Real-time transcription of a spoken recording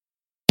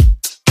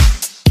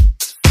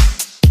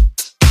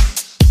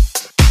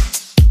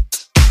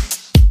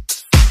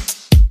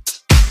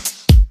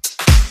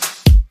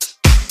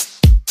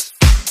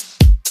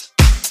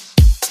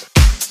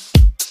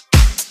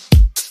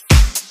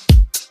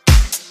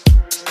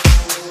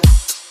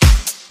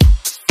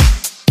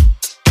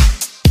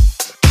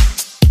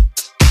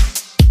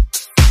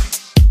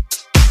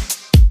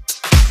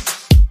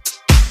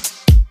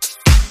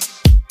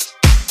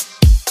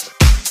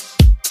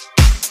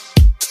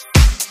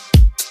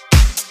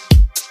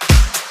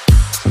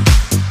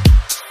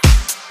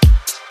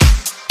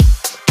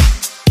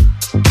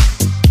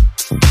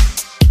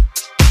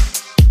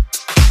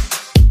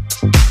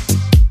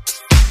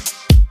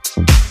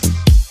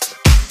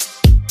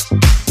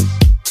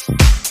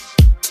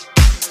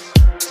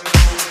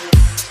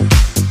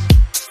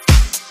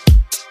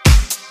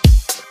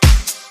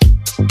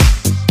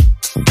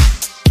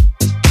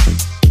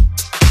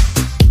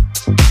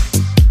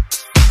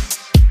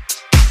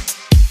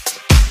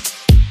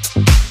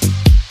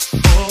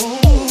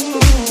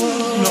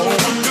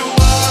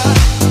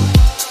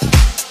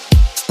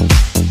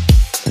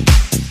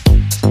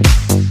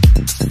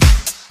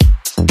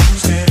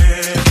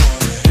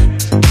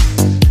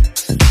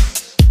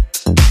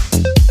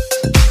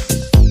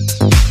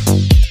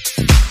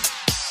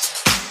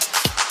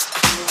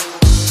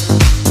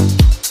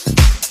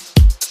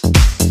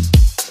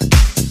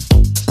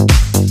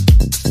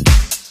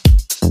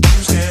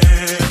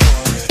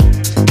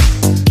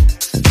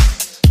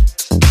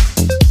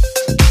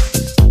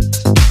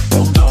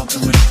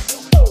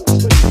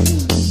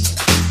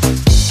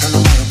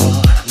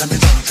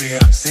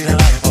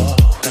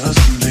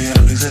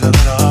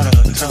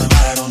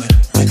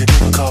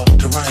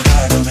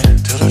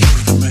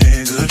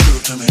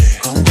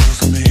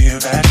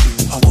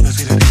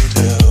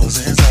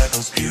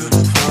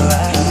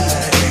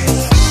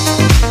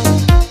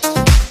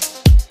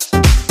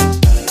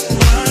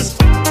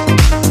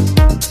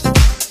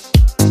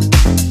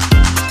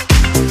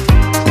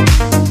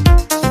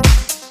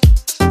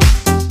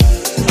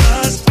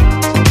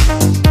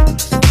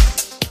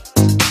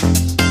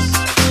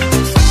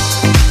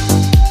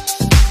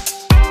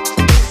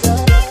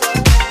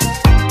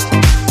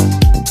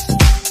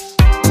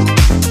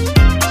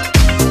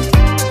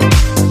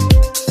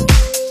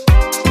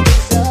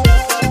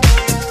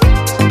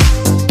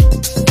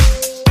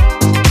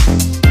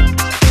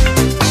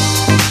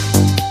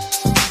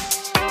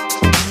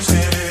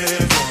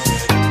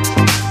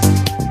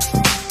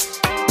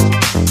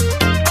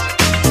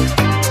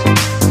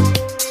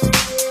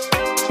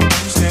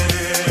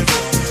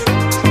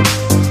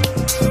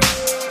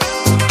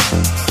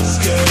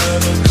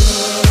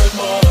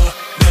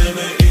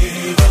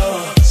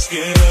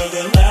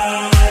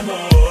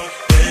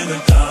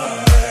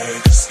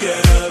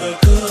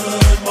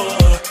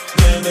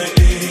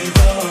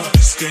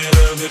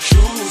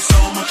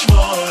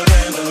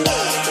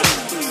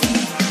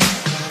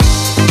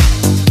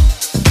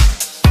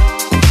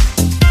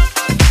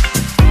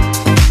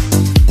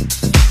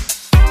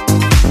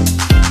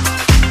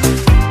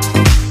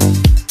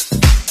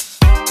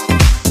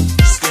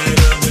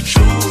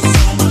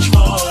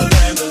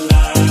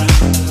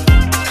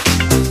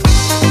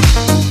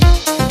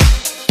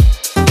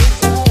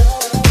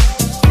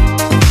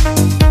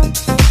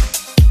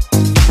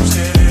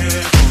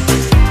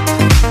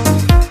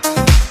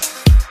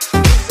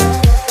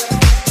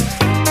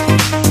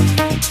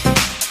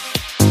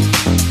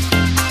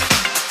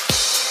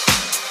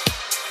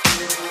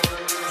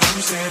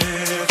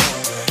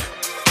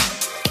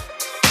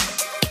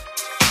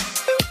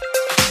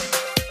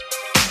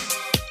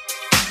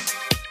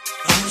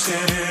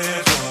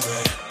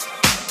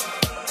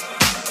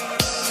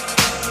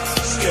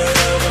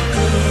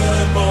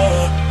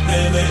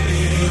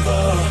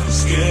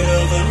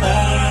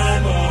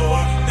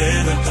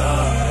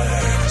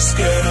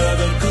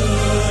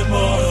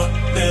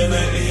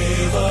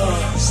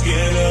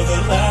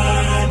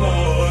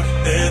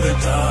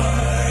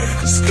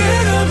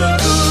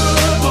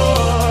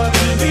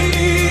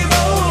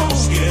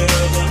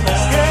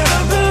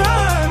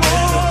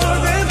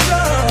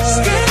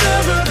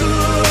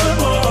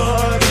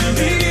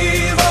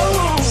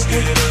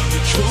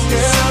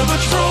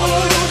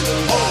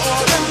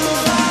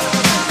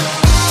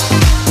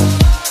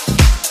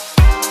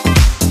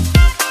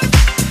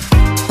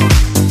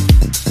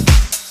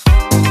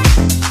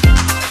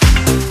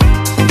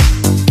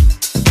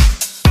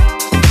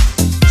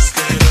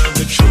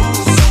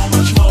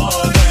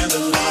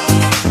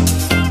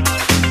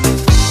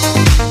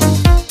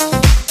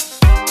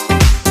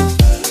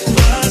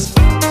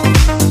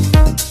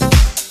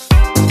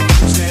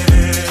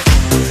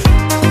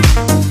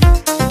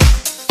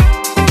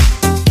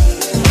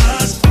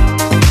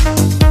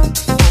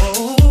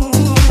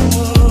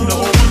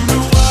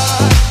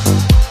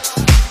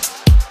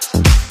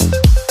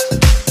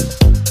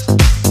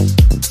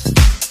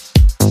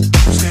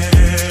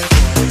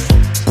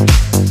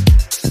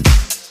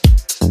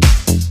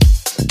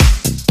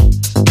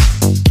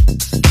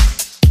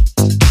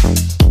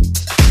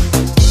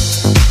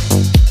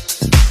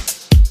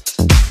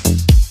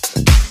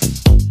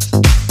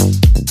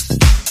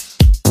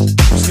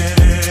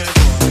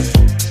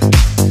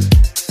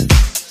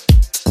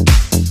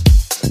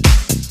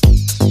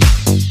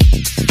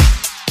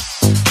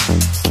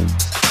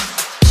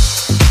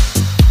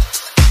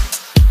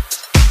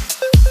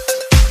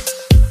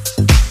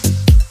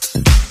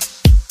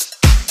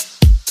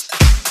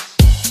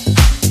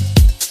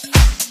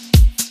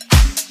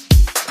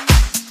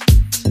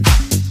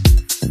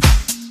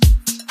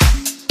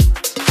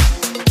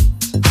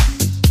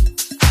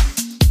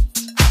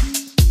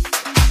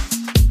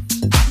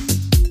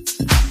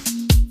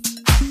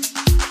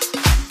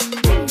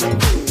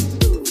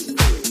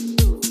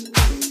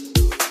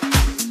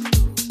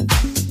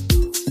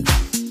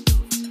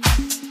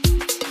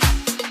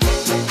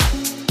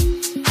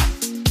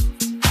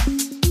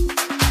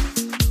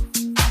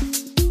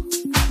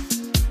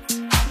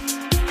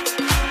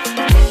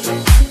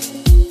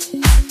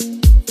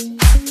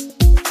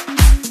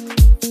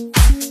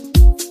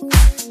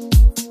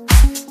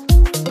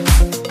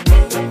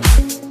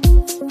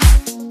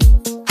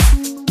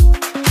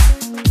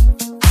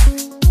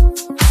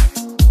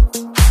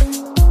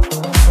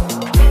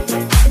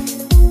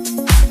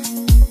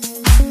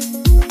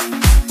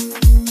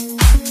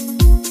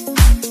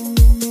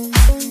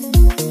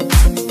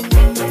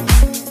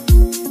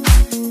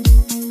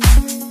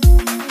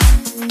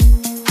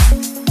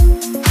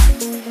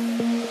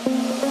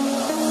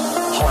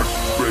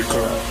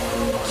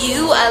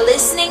are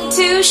listening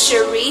to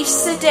Sherif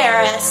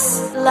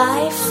Sidarous,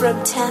 live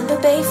from Tampa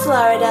Bay,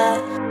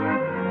 Florida.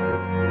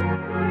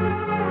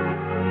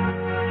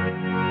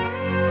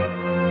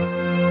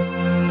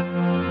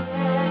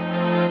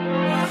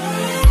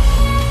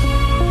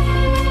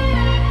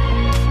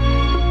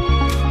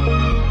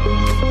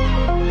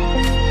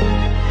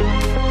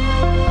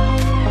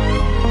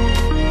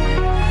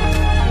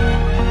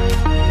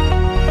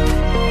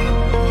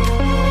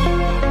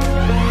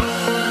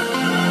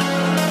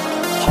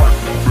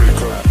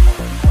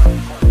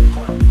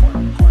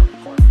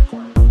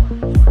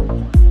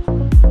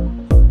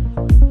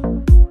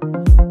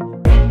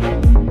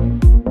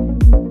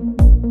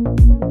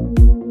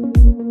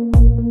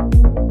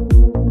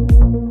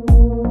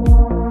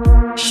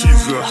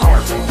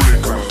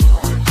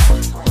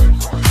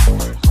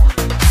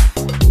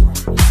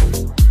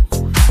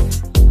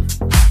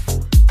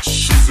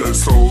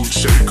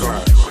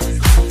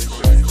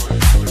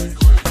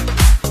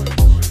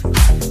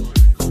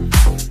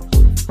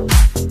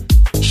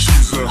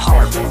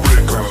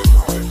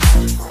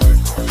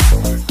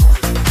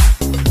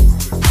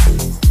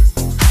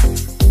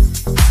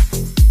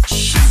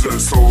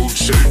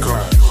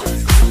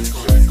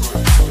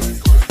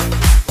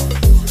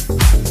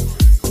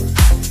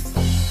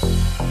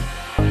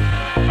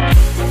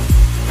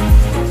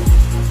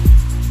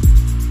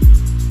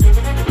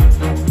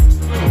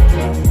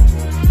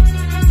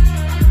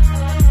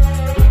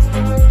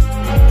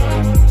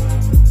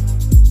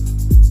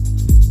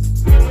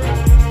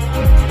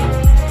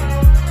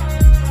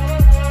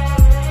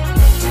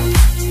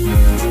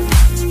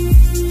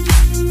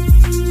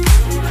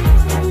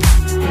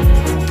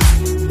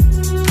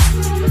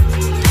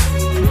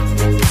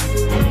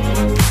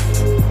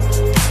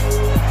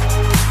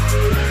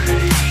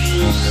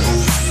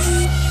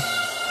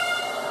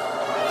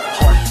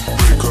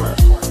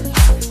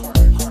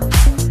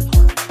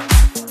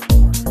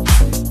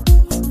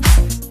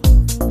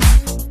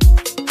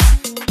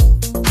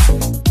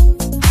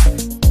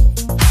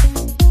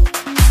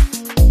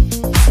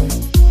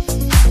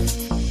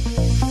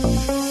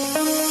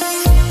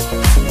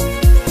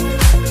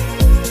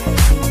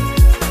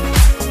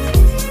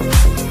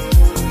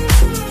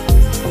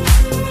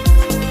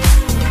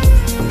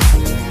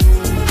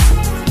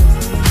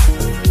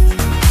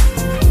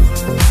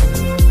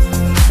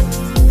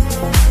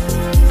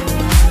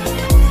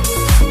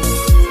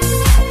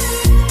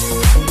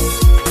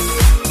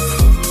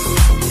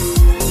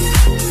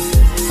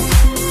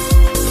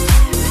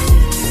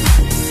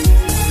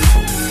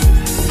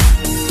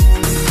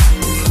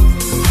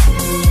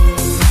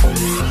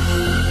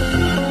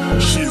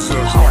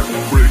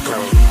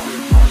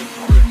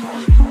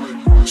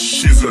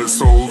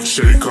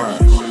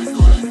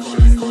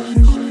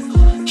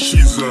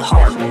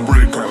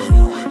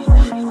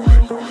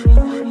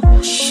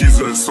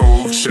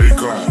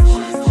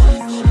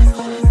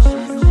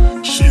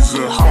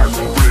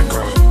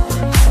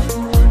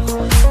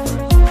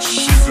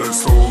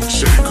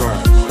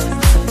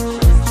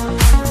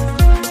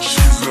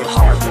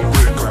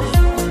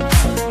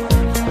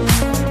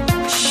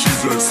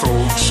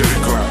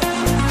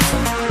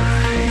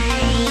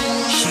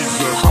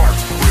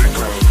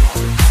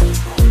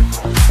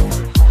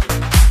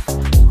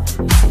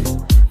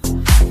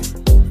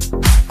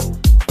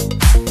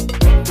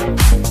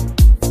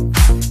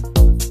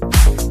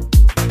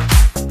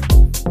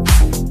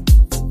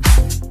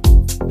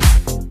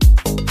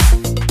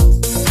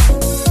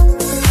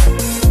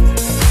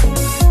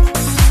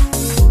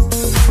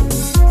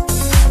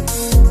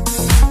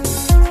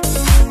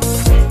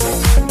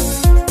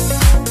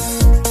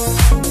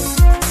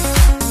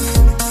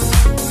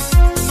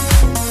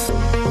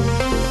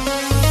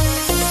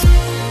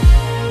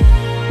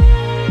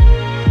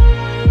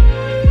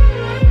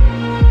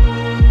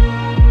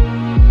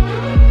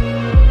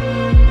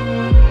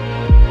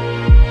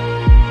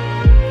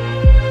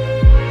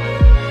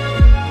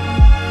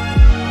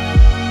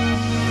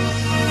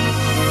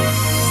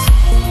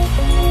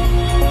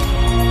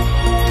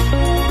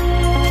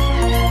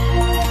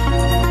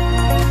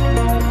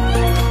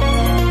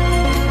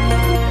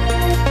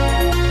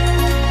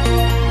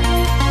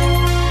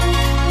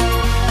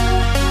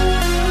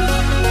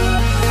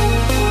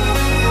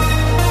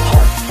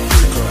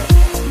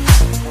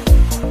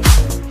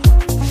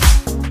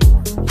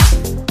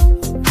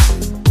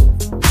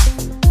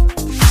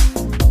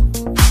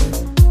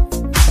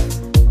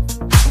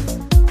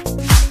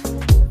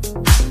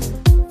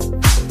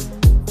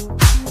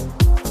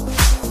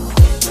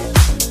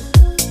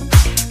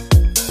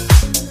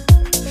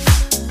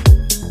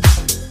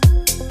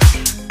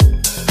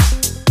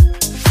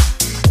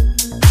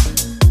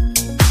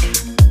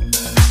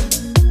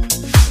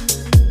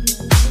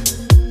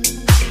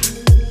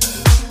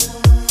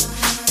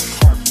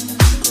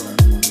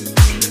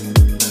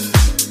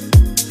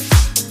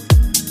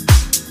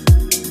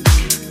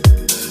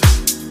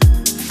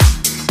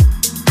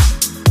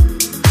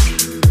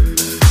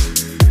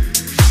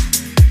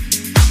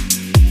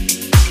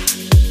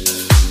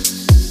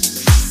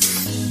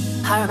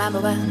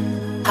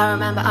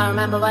 I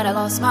remember when I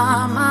lost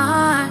my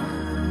mind.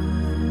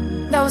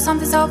 There was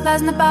something so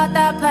pleasant about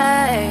that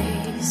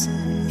place.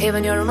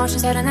 Even your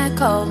emotions had an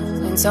echo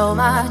in so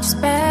much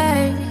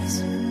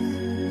space.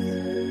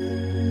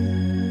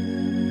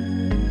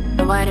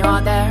 And when you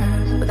are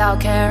there without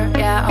care,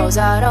 yeah, I was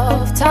out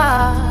of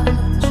touch.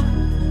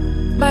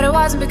 But it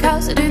wasn't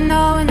because I didn't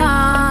know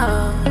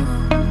enough.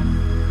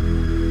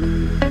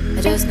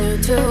 I just knew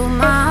too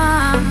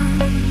much.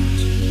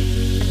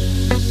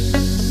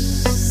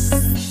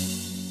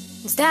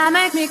 Does that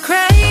make me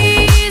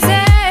crazy?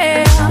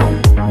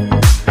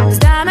 Does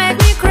that make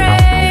me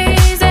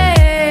crazy?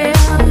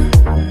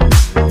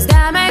 Does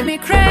that make me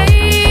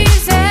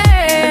crazy?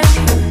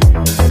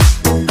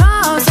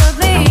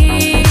 Possibly.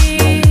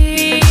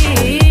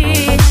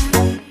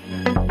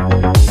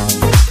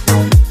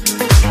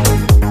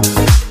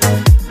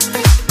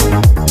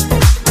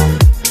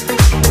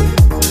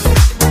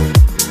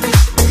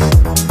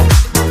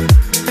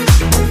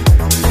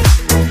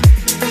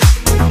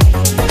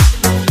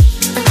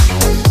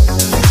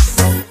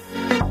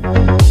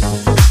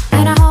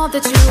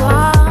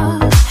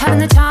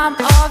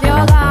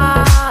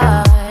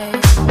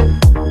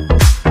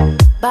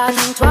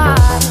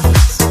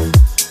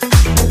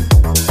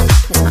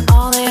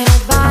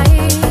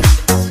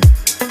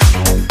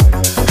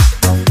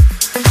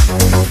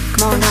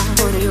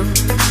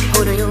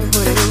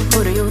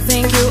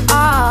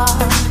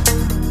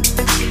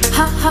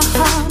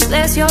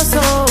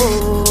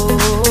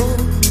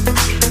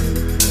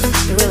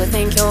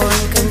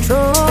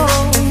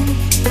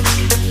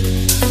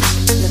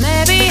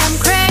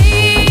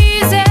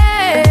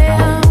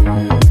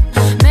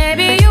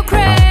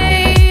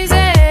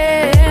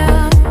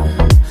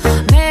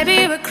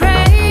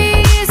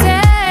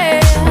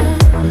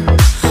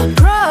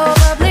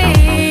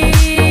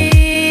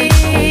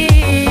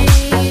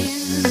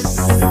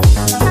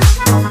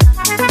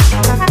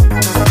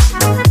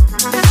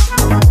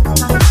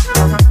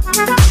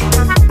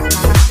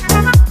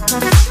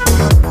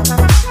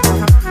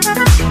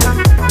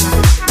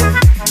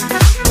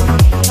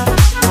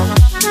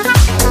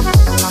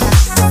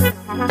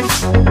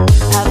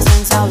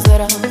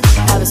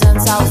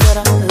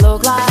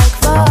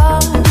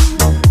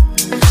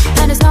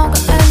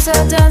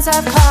 curtains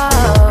have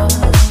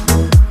closed,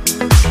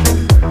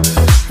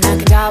 and I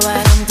can die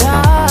when I'm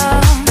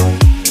done.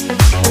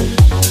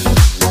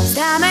 Does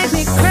that make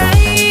me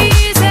crazy?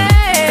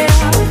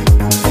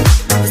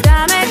 Does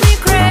that make me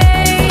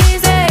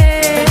crazy?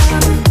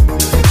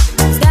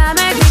 Does that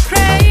make me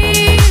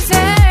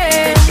crazy?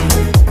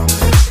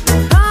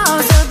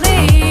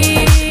 Possibly.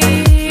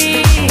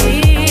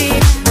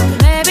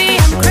 Maybe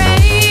I'm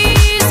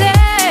crazy.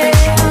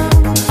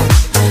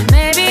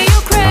 Maybe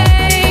you're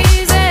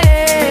crazy.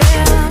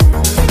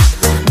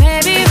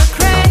 Maybe we're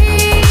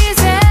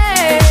crazy.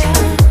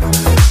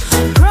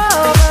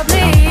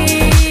 Probably.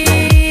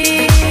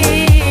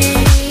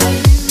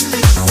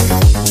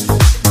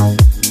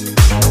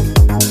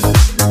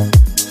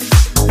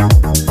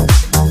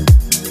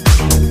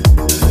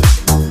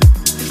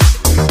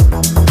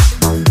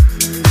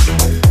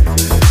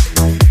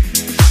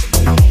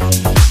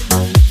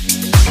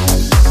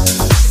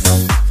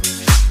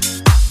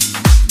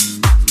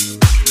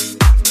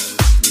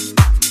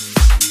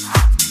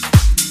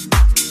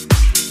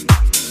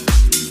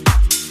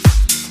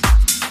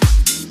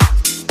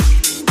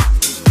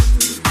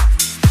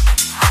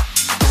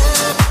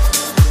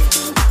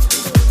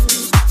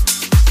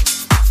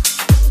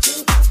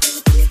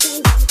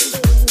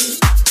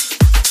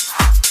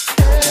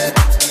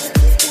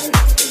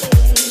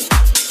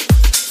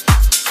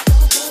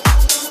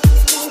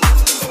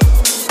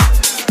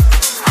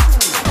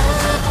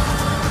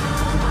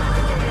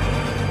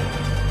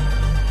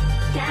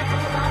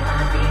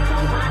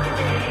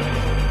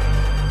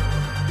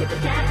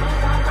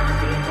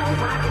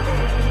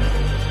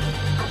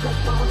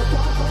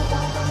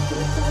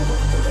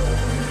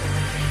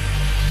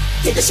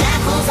 Get the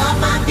shackles off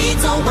my feet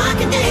so I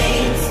can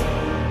dance.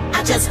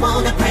 I just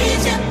wanna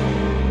praise you.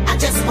 I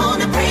just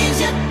wanna praise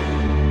you.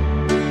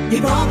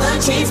 You broke the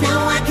chains,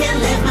 now I can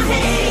lift my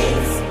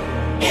hands.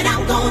 And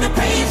I'm gonna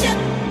praise you.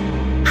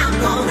 I'm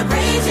gonna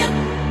praise you.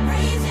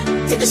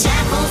 Take the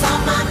shackles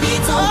off my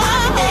feet so I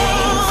can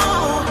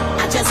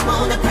dance. I just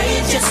wanna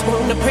praise you. Just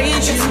wanna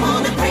praise you. Just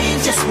wanna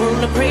praise you. Just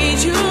wanna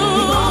praise you. You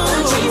broke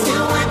the chains,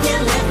 now I can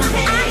lift my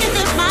hands. I can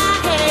lift my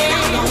hands. And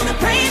I'm gonna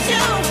praise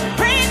you.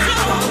 Praise you.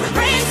 I'm gonna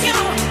praise you.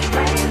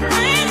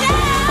 Praise you.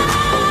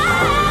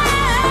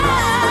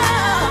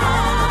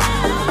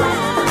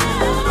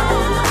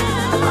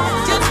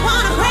 Just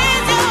wanna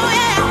praise you,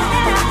 yeah.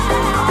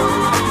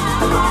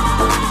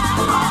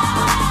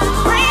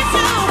 Praise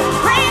you,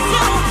 praise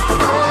you,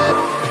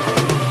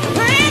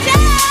 praise you.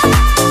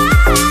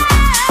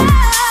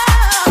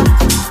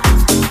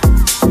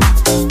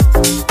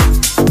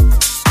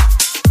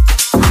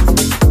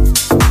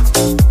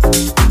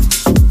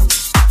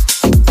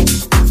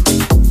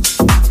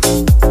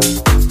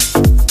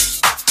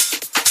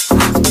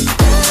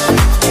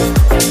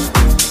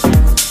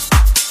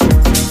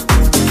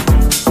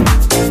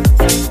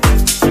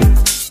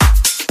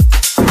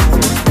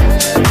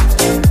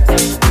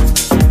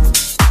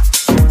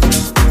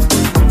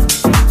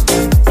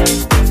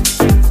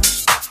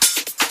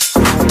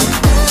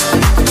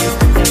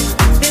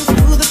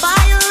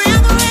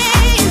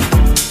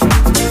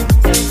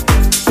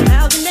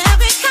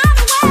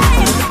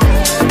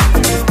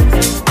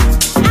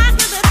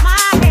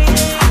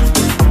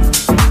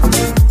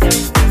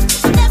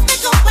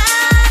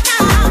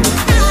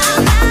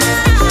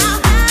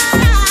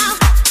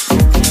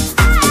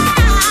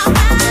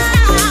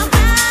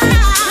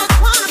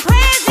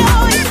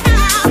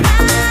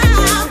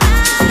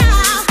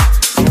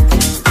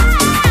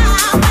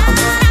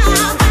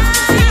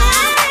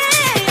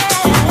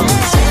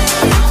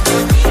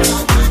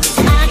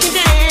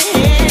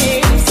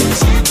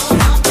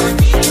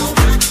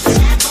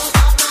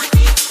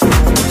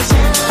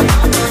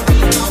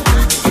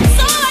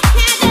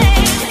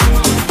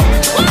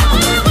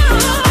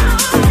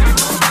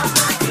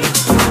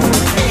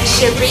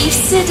 Sherif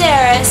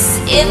Sidarous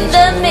in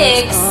the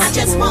mix. I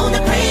just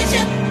wanna praise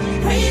you,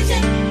 praise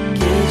you.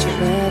 Get your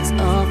bags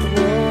off the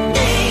wall.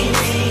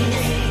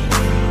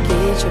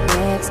 Get your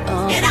bags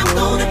off. And I'm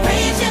gonna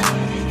praise you,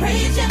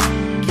 praise you.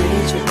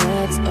 Get your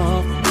bags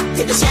off.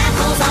 Take the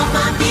shackles off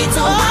my feet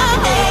so I can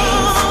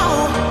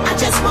dance. I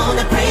just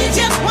wanna praise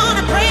you,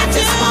 wanna praise you.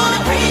 Just wanna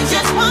praise you,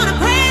 just wanna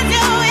praise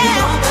you, yeah.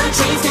 You broke the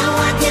chains, now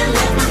I can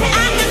lift my hands.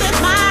 I can lift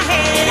my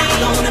hands. And I'm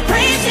gonna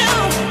praise you,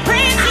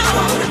 praise you. I'm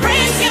gonna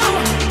praise you,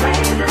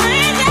 praise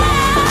you.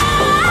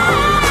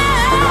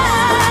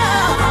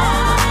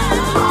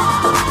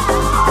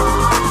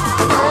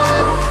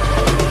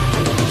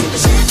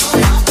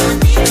 Shackles off my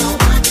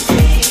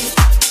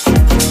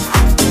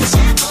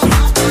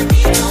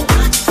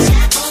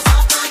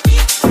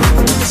feet,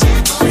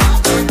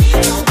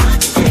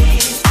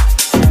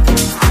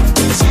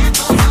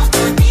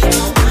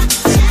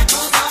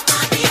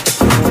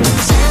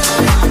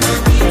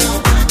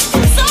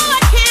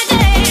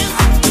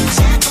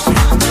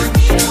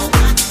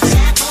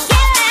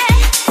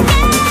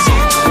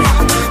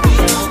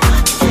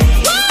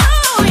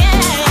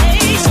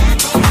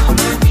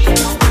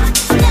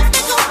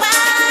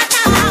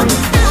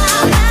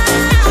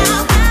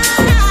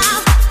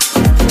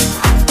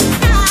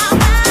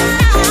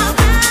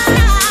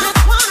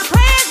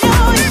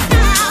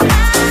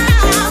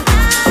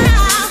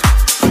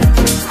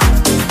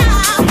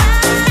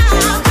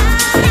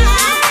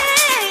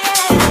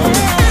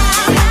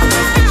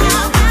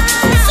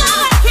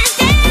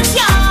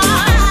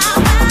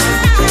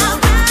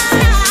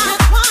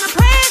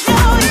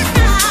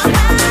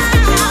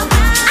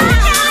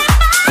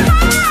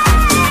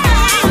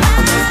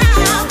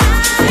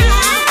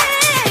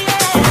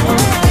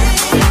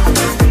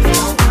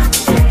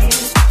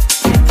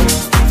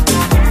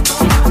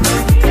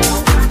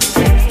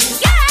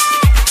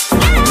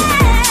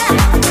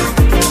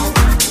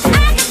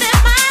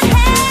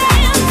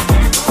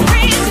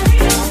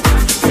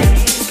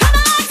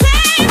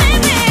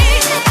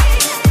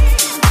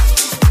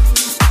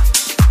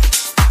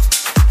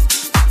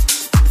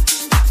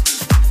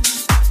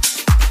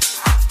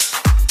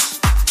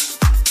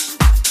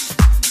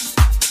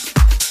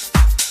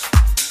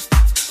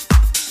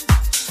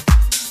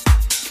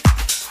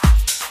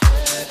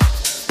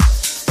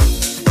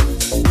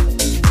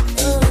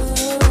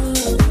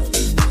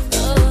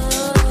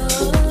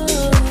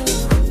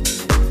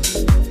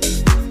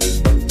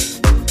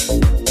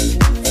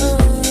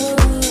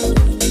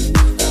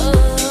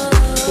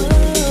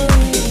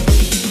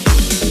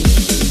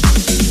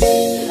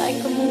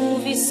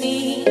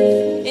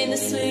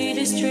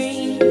 sweetest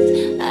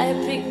dreams. I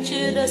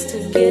pictured us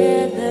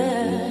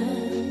together.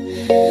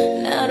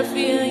 Now to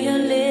feel your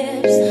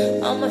lips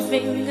on my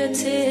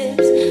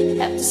fingertips,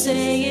 have to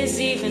say it's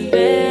even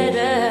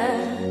better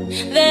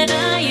than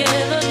I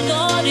ever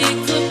thought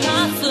it could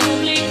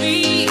possibly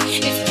be.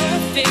 It's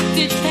perfect,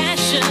 it's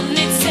passion,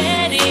 it's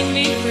setting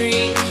me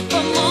free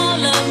from all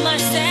of my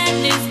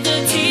sadness,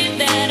 the tears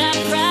that I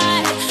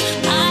cried.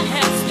 I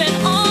have spent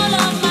all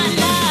of my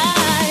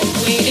life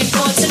waiting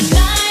for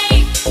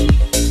tonight.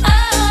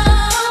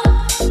 Oh,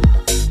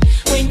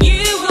 when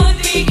you would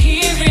be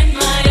here in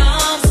my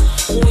arms,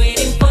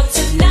 waiting for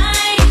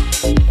tonight.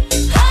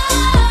 Oh,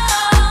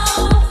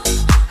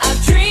 I've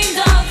dreamed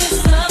of this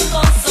love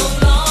for so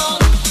long,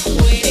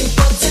 waiting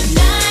for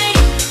tonight.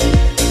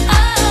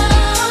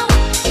 Oh,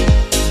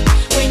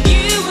 when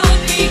you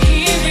would be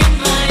here in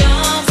my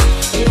arms,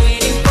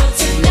 waiting for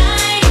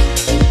tonight.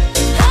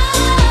 Oh,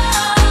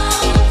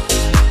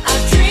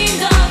 I've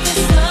dreamed of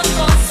this love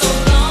for so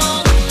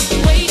long,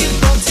 waiting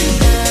for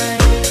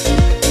tonight.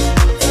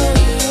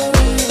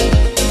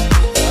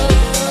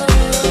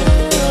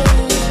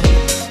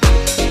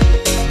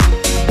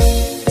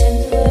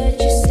 Tender what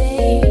you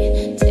say,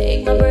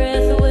 take my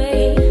breath away.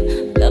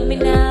 Love me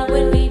now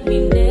and leave me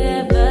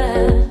never.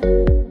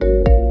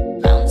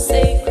 Found a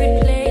sacred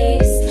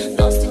place,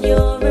 lost in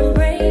your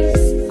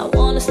embrace. I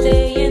wanna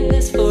stay in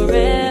this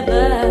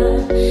forever.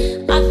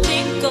 I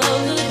think of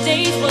the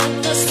days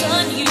when the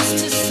sun used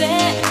to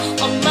set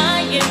on my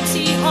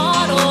empty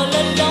heart, all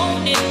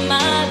alone in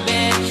my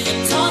bed,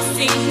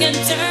 tossing and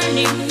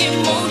turning,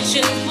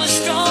 emotion was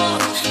strong.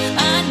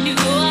 I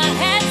knew I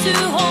had to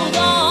hold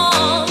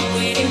on,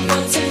 waiting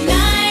for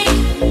tonight.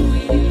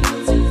 Waiting for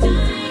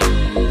tonight.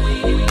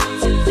 Waiting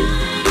for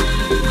tonight.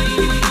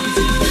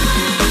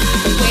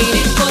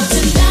 Waiting for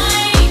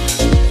tonight.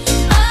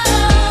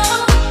 Oh,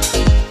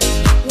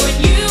 when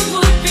you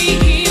would be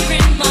here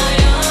in my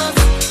arms,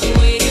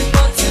 waiting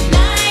for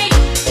tonight.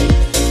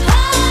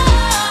 Oh,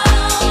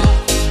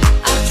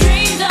 I've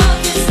dreamed of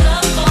this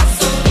love for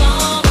so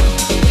long,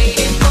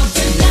 waiting for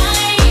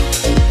tonight.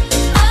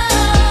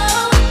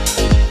 Oh,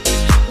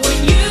 when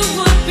you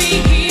would be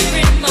here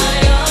in my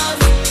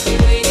arms,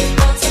 waiting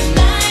for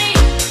tonight.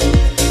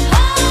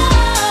 Oh,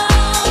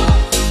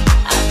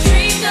 I've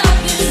dreamed of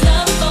this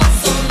love for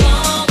so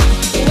long,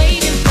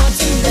 waiting for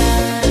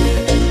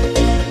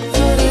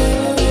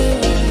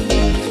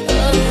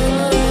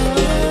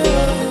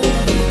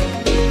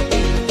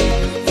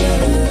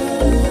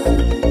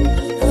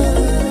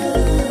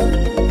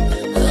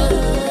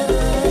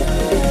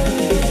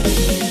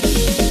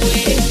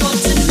waiting for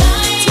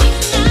tonight.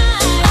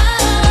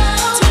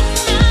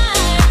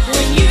 Tonight,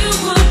 when you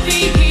would be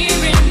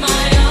here in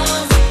my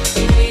arms,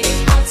 waiting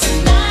for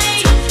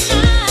tonight.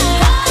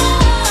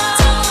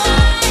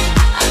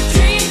 I've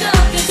dreamed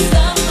of this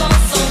love for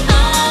so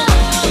long,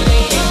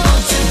 waiting for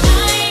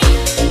tonight.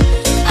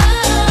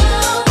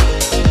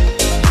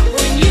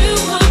 When you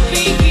would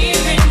be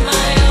here in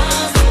my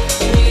arms,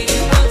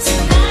 waiting for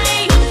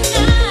tonight.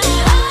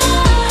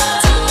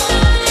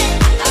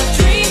 I've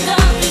dreamed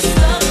of this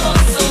love for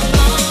so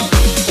long.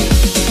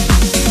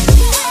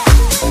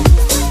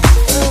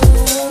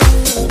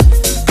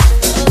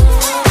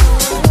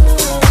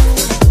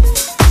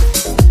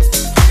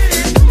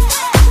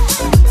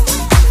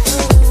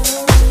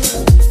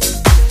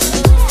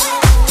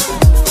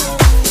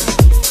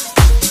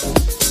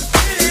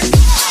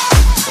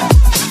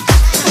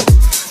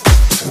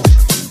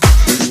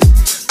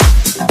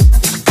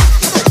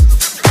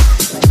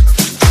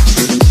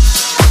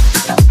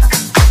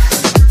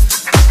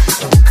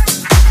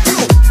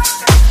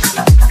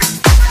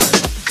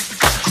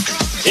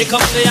 Here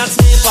comes the hot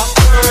sniper.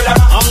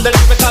 I'm the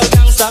lyrical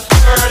gangster.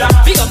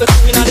 Big up the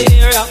crew in the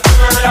area.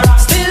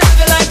 Still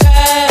living like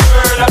that.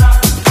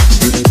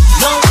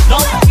 No,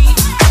 we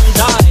don't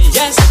die.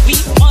 Yes, we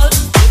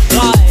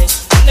multiply.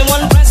 And then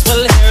one press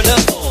will hear the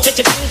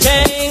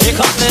cha-cha-ching-ching. Here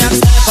comes the hot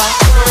sniper.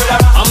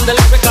 I'm the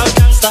lyrical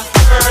gangster.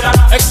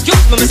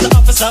 Excuse me, Mr.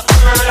 Officer.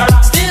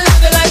 Still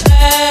living like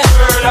that.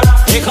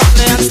 Here comes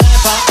the hot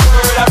sniper.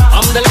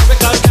 I'm the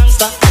lyrical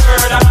gangster.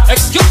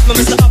 Excuse me,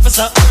 Mr.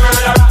 Officer.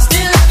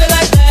 Still living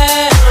like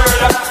that.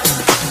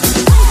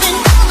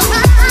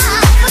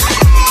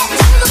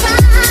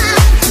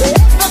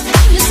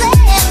 Everything you said,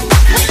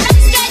 went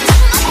straight to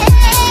my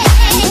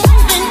head.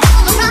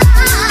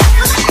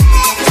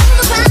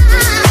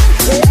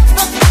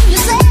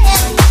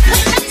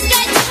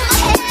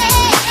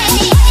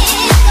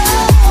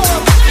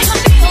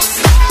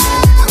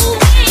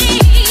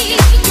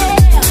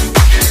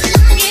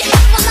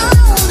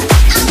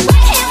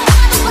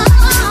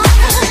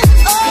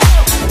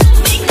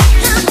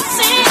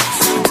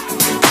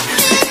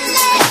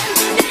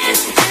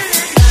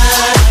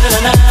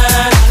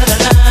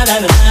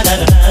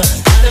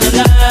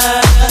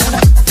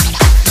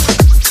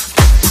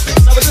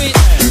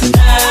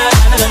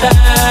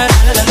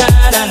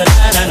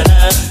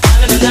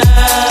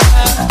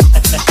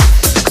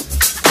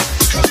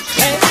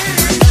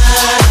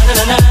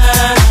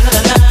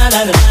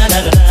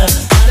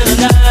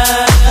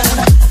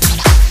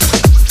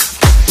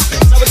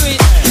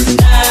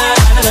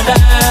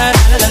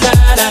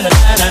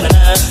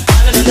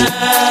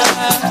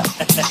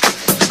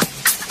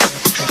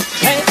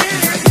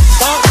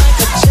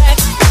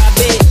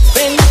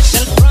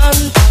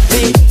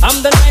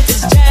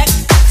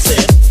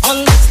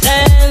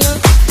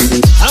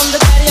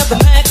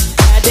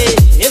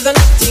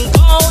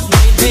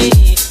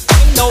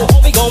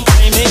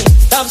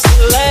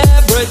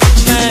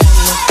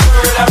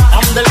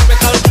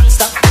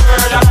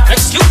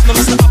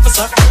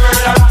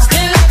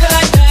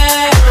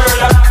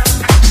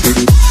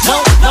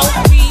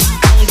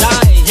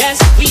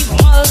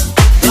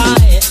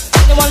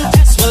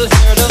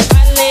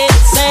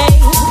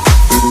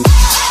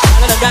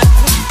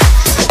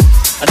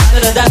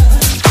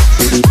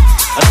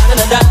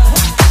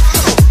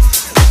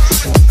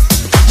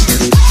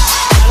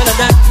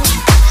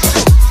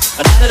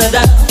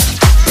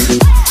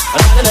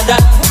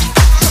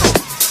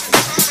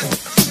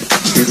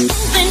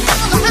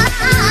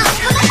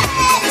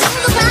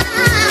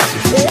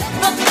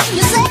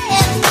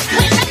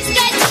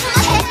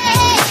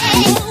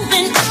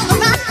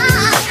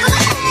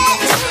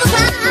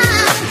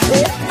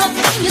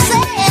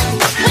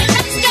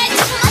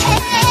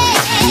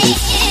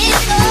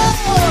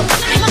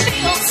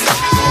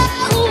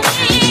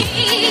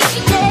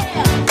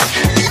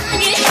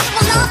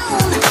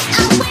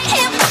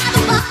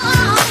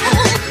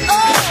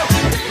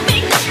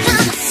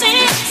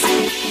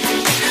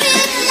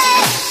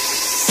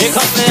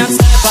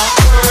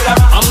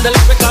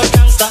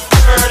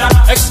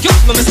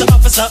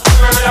 officer.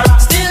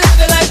 Still love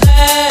you like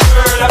that.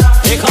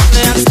 They call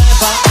me a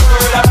sniper.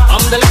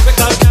 I'm the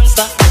lyrical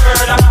gangster.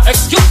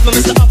 Excuse me,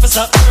 Mr.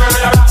 Officer.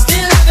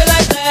 Still love you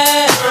like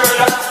that.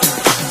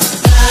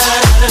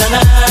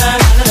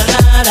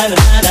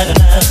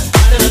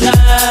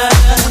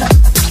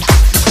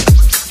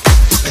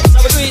 So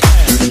we greet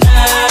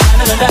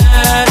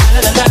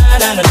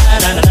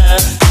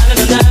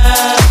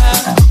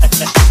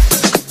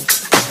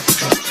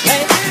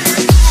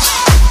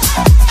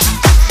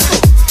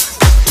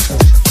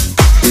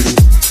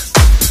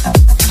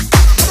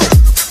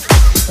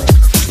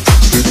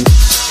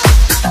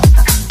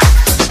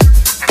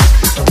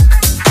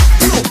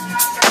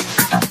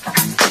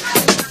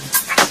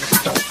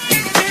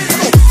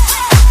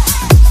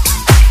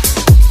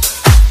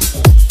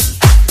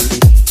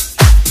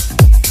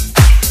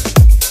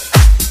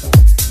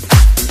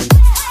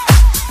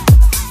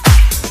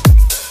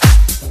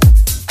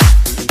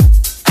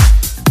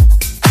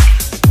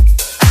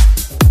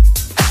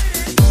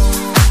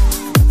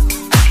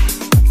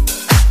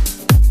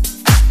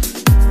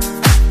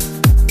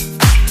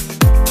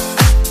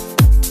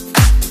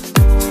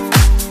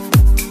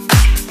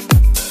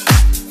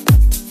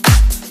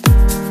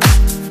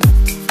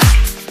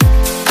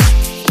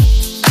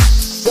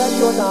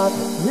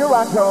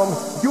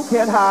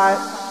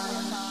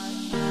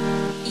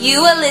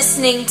You are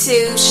listening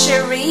to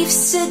Sherif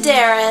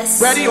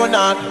Sidarous. Ready or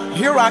not,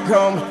 here I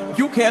come,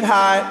 you can't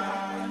hide.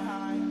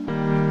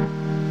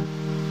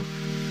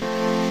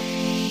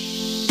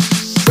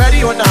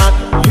 Ready or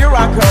not, here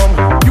I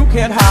come, you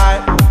can't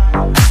hide.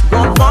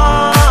 Gonna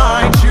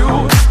find you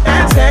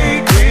and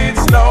take it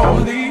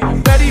slowly.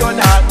 Ready or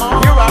not,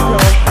 here I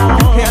come,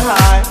 you can't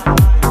hide.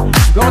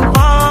 Gonna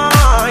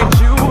find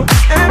you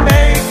and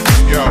make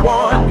you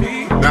want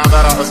me. Now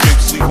that I escape,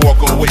 sleep, walk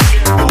away.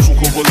 Those who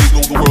can relate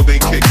know the world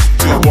ain't cake.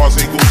 Jail bars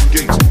ain't golden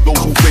gates. Those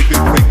who fake they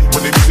break.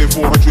 When they meet their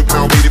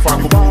 400-pound weight, if I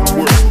could rule the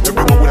world,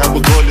 everyone would have a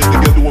gun and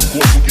together, of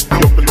course, we could be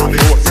up and on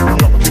their horse.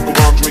 I keep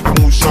around drinking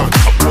moonshine.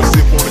 I pour a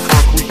sip on the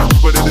concrete,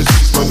 but it is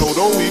cease, but no,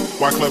 don't we?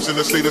 Why Clef's in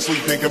a state of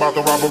sleep, thinking about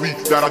the robbery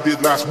that I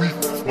did last week.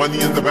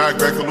 Money in the bag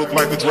could look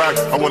like a drag.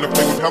 I wanna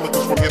play with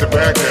pelicans from here to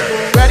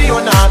Baghdad. Ready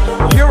or not,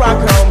 here I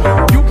come,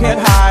 you can't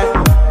hide.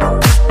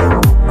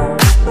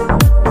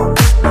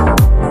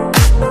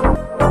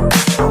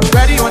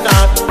 Ready or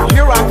not,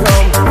 here I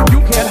come, you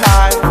can't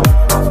hide.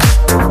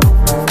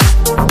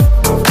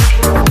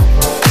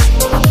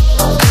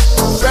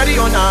 Ready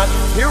or not,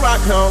 here I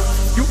come,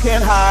 you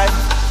can't hide.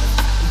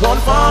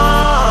 Gonna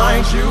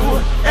find you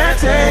and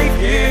take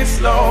it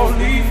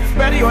slowly.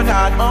 Ready or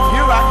not,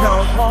 here I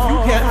come, you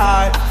can't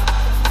hide.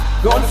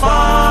 Gonna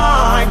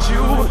find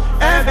you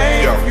and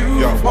make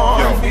you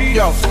want me.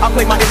 Yo, I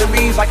play my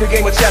enemies like a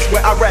game of chess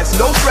where I rest.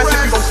 No stress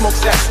if you don't smoke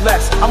sex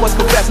less. I must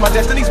confess, my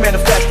destinies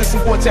manifest. This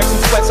some vortex and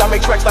sweats, I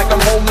make tracks like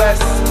I'm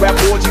homeless. Rap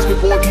orgies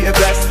before we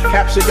invest.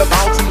 Capture your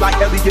bounty like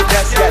Elliot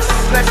Ness, yes.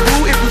 Let's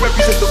do if you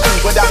represent the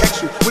food, but I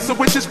hex you with some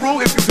witches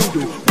brew if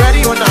you do.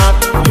 Ready or not,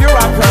 here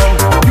I come,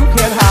 you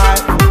can't hide.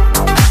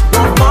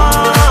 Gonna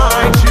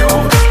find you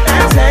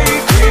and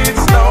take it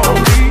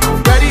slowly.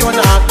 Ready or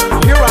not,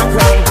 here I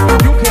come,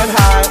 you can't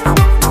hide.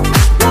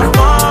 Gonna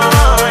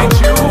find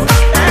you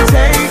and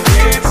take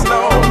it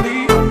slowly.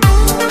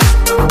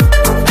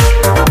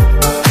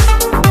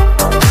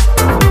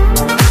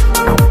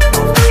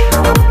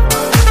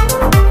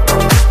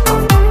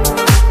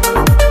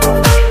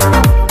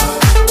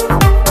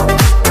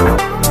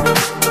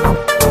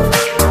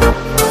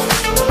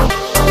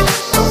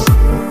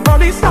 All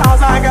these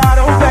stars I got,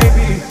 oh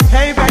baby,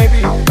 hey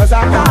baby, 'cause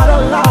I got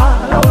a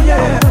lot, oh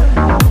yeah.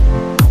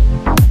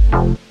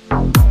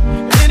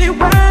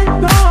 Anywhere you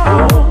go,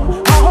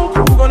 I hope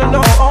you're gonna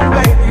know, oh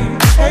baby,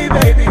 hey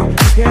baby,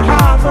 you can't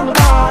hide from the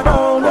light,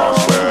 oh no.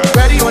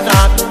 Ready or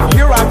not,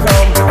 here I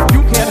come,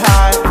 you can't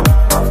hide.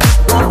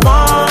 Gonna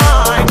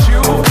find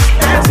you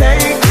and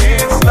take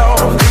it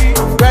slowly.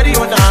 Ready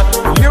or not,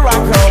 here I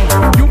come,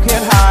 you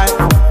can't hide.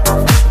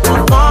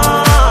 Gonna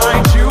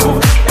find you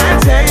and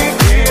take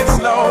it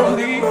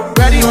slowly.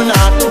 Ready or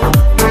not.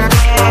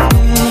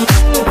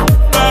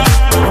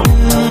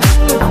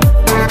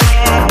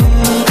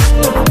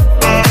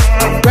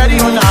 Ready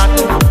or not.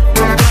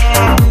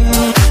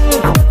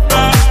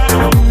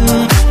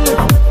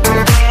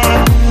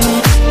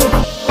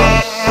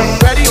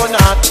 Ready or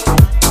not.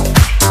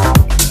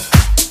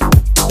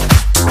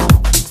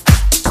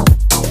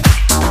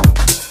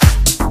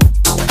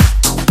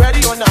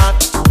 Ready or not.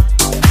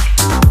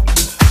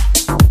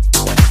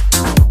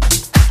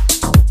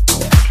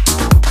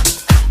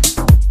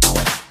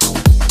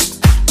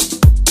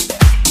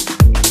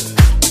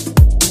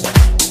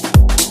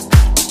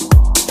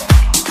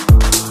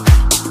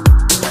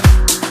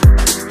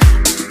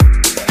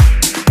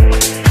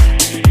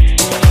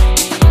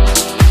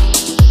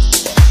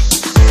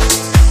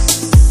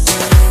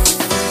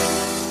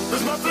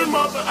 There's nothing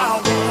more that I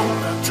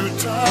want to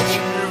touch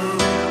you,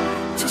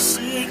 to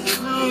see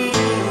truth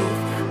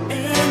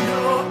in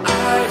your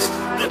eyes.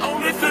 The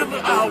only thing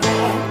that I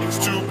want is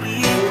to be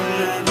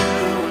with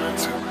you and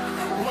to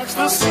watch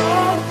the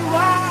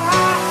sunrise.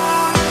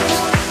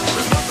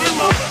 There's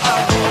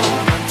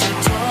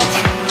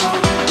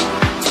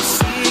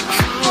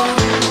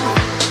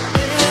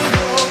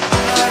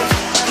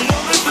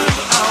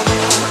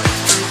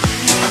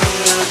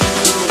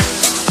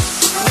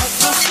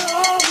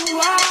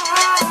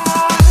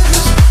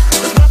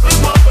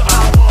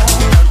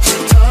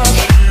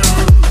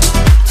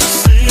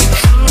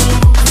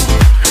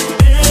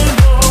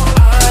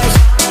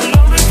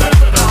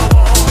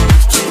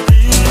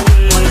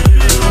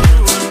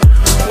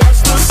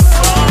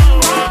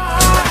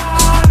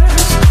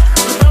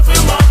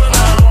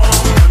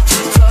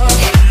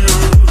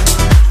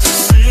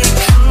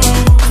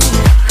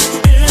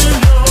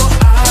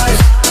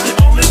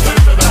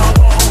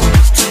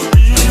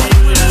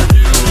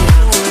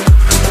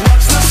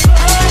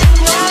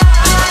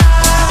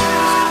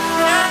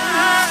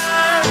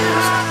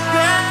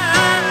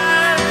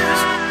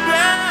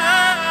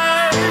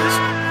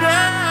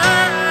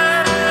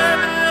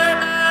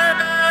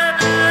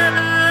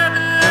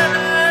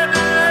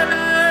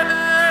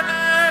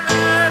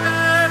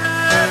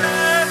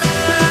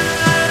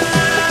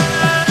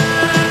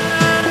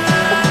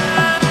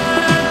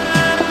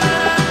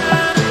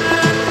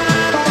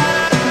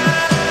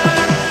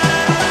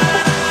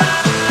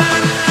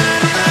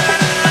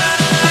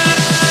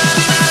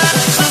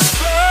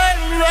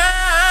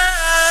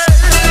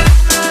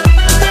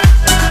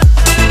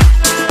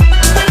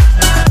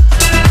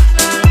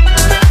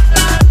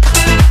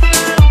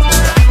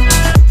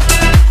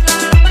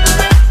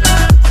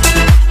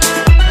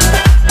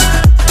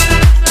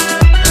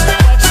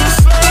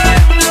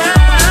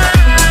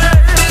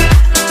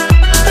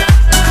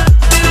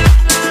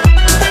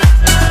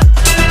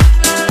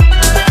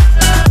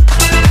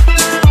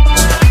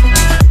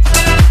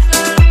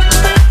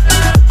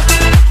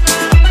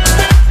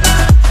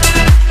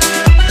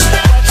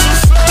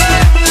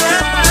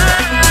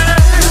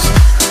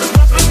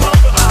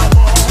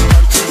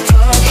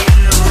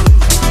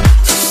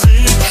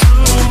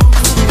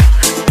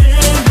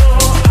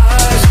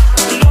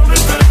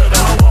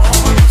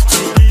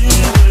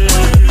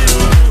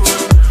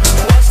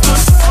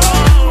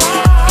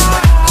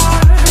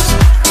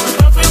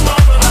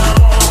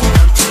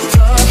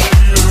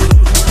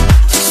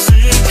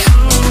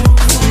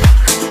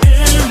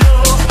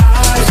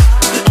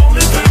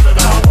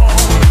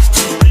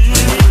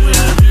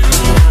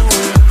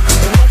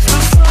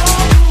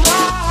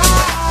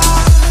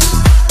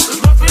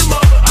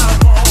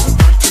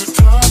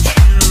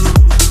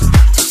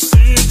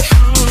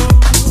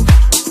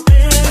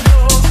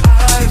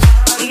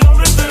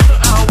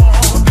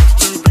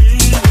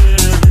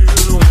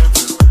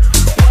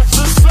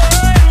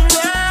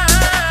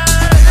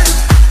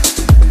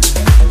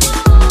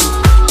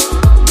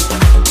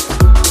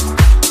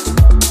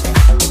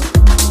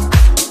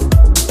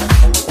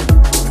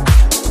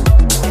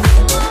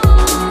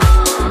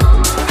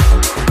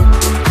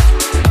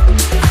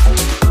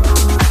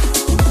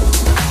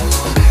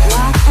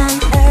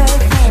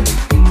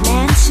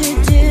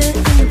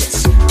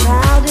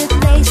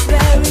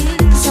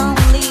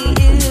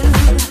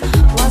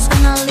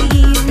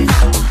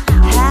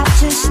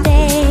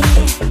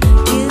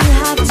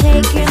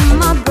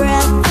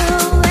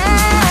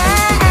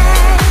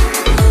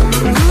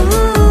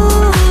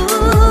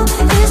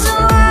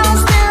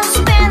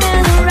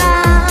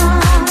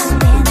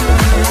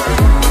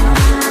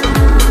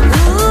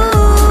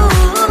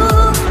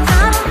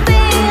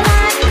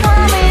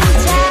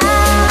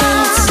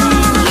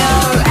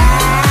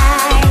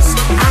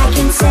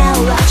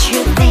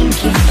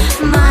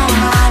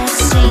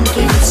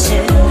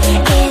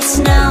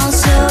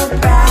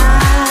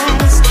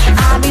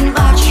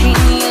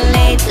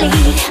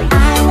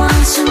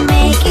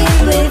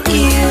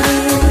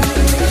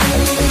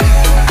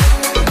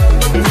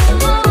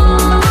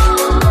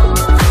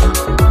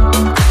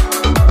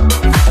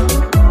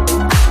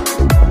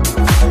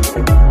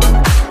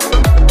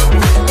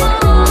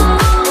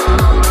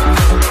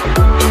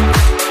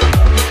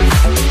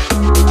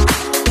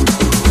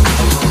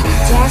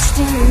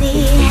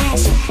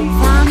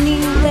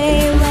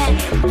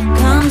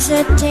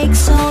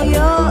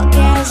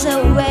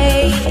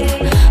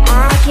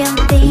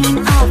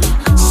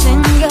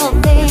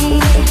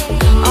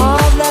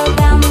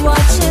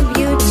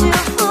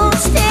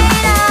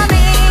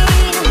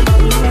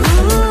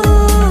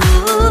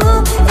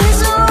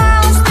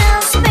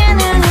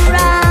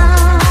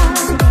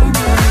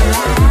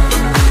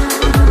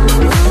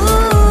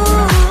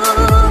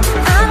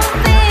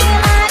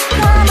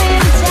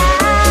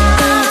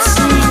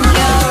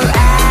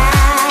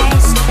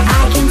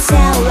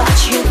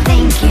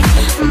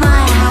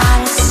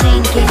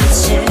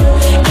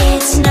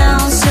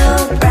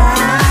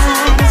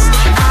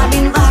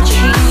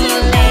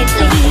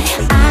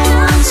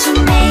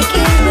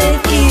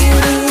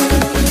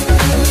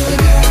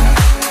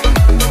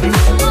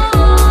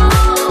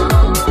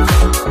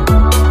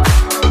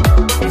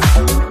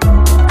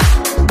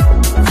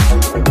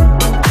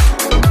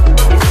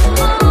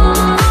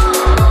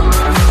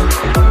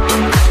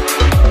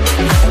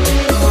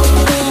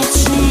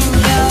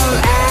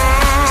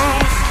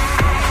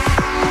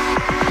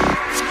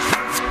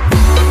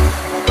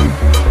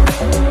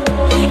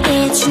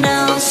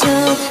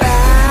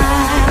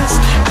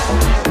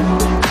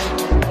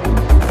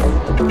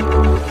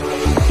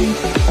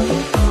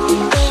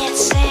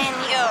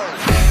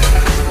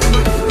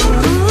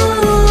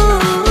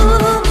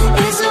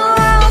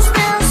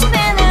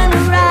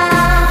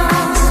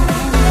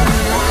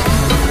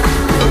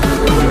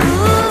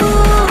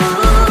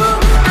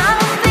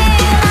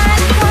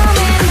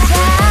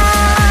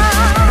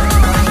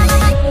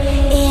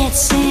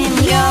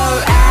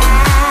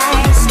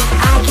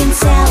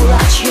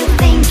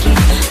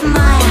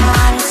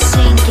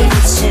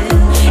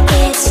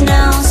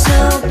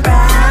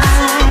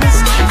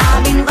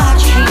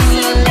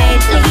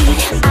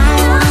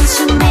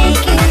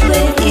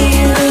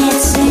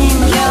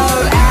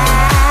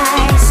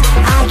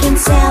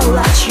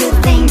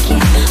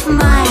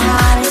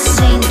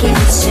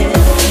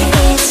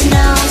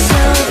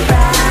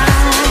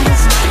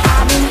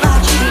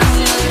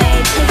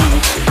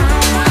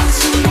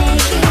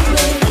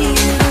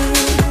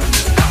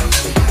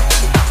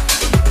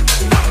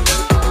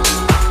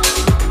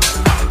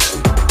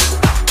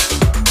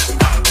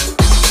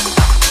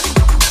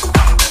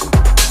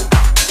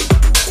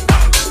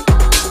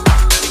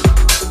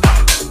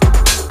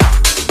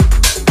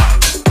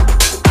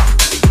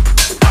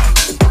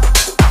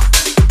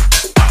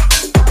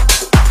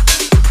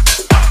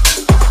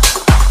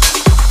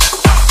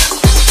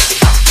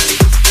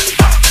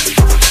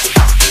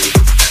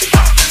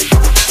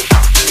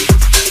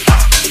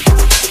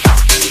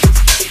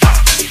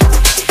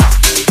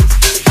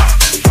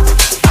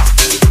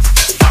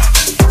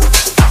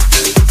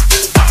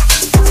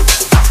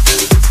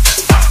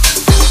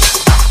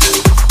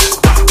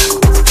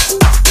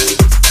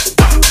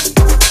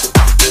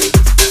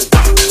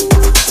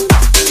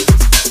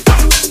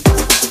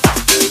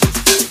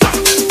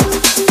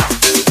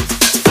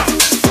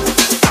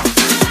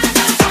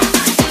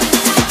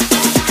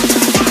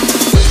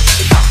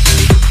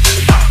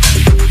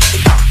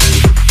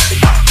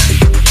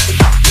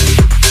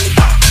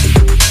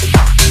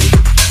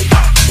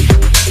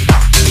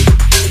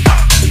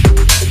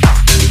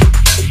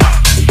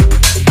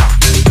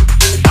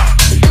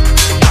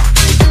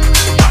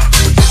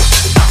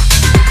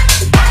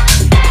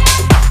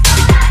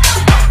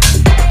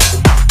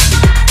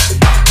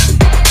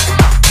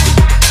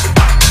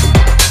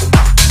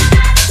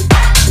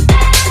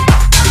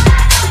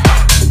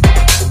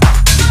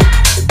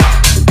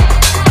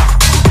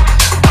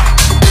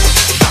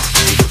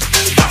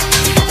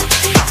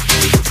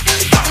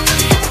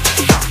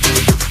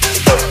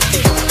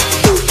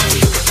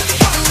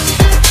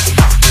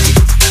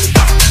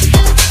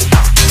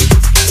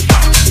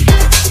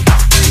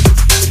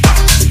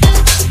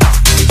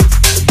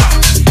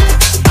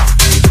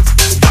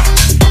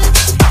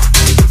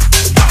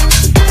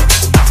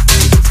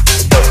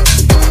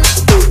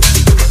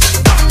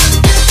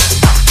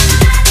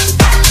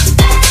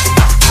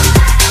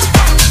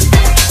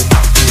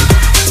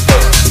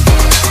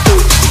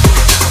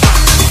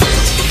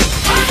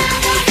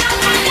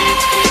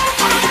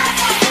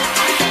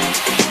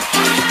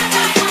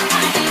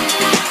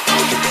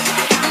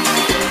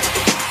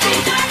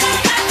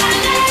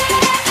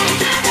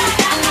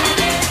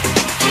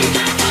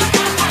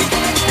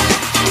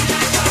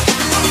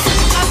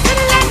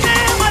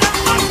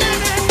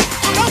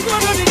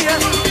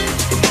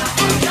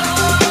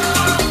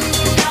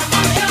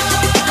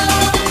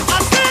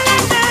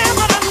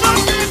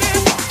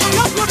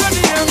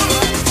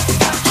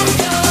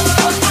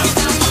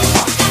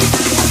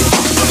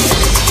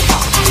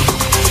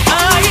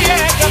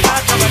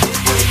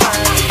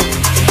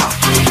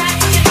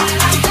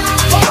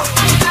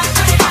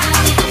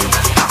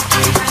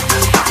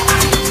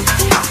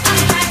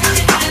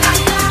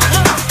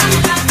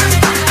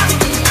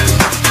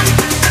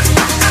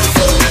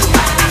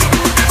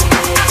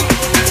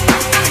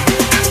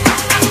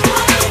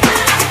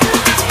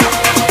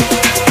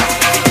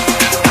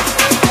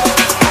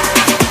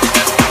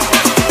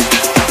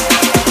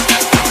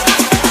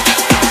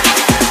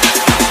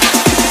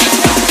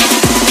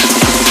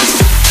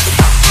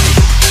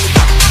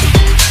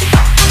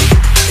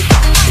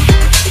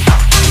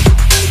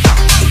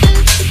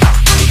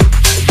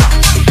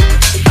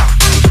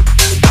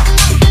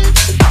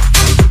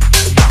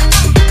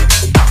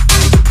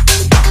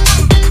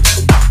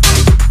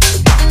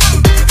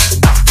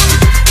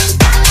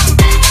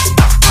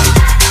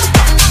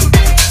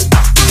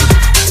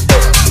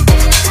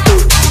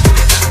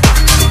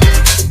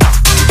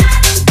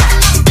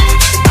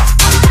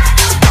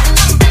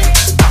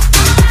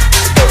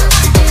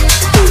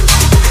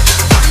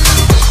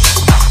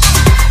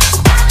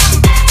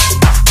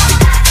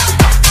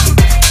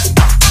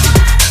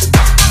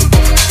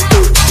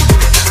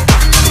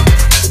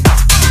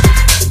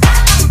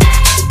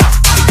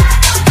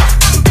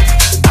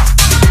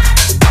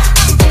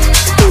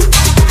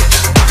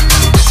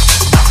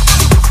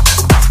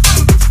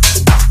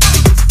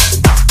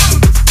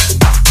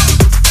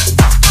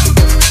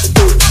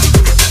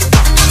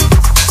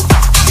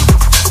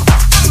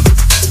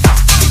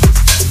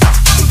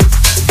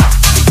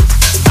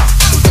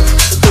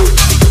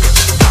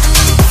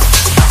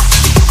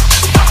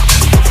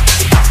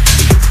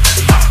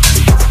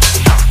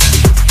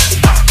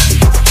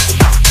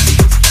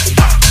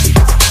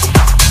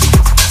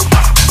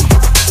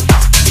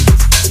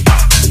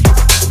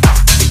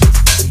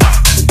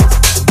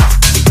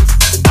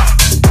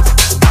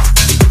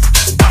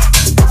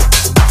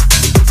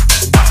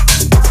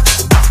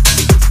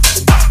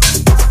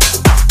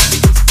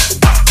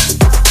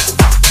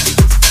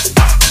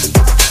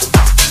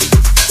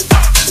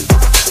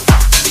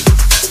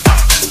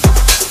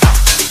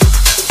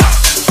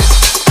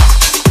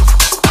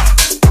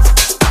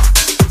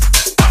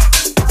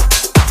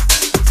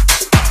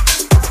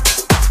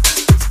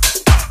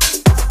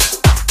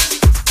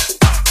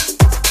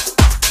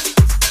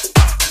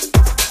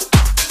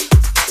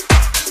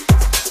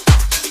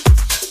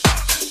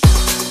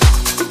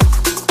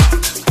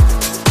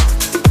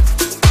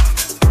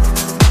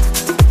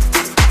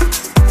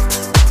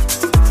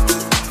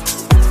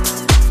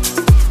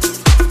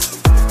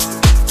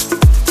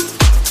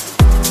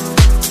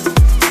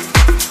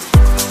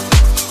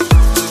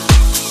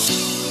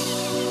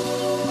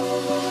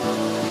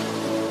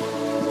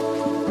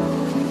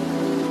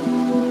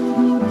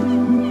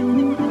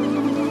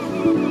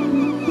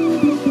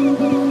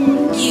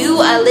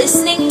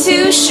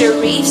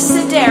Sherif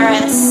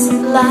Sidarous,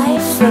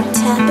 live from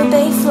Tampa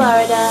Bay,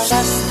 Florida.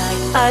 Last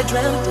night I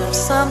dreamt of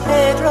San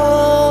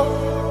Pedro,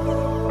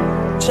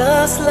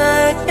 just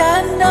like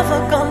I never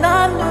gone.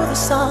 I knew the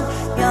song,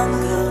 young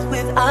girl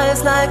with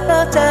eyes like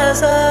the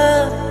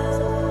desert.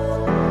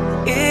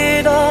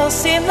 It all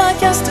seemed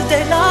like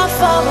yesterday, not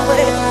far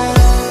away.